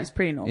does seem Yeah. he's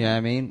pretty normal. Yeah, I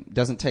mean,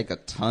 doesn't take a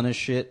ton of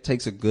shit,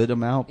 takes a good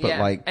amount, but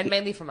Yeah. like, And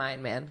mainly from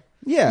Iron Man.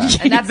 yeah.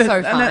 And that's so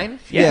And that- fine.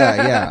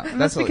 Yeah.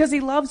 And that's because he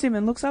loves him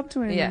and looks up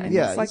to him. Yeah. And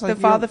Yeah, it's like it's the like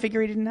father you're-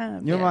 figure he didn't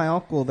have. You're my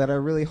uncle that I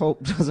really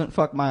hope doesn't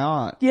fuck my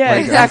aunt. Yeah,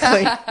 Like,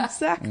 exactly. you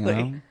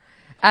Exactly.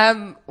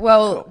 know?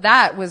 Well,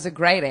 that was a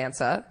great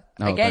answer.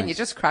 Oh, Again, thanks. you're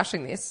just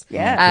crushing this.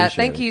 Yeah. Appreciate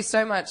Thank it. you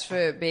so much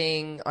for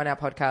being on our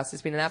podcast.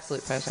 It's been an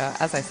absolute pleasure.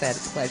 As I said,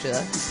 pleasure.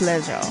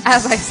 Pleasure.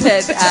 As I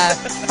said,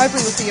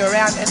 hopefully we'll see you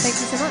around, and thank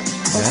you so much.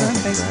 Awesome.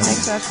 thanks for having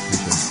Thanks, me. Josh.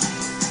 Appreciate it.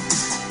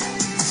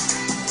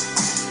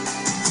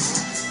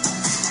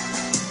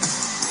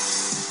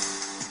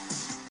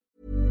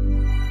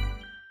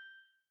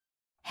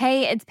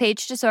 Hey, it's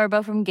Paige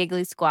DeSorbo from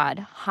Giggly Squad.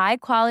 High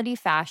quality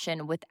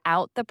fashion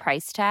without the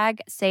price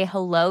tag. Say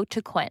hello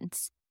to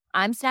Quince.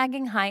 I'm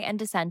snagging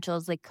high-end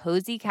essentials like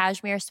cozy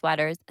cashmere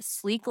sweaters,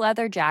 sleek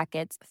leather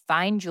jackets,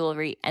 fine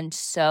jewelry, and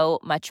so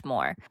much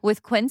more.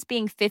 With Quince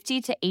being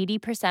 50 to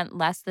 80%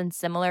 less than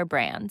similar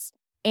brands.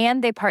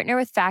 And they partner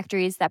with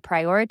factories that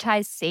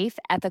prioritize safe,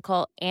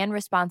 ethical, and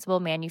responsible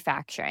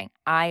manufacturing.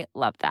 I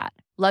love that.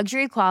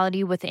 Luxury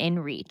quality within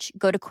reach.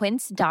 Go to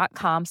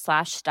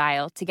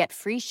quince.com/style to get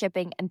free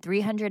shipping and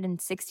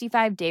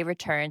 365-day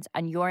returns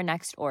on your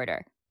next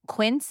order.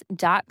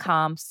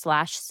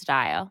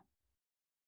 Quince.com/style.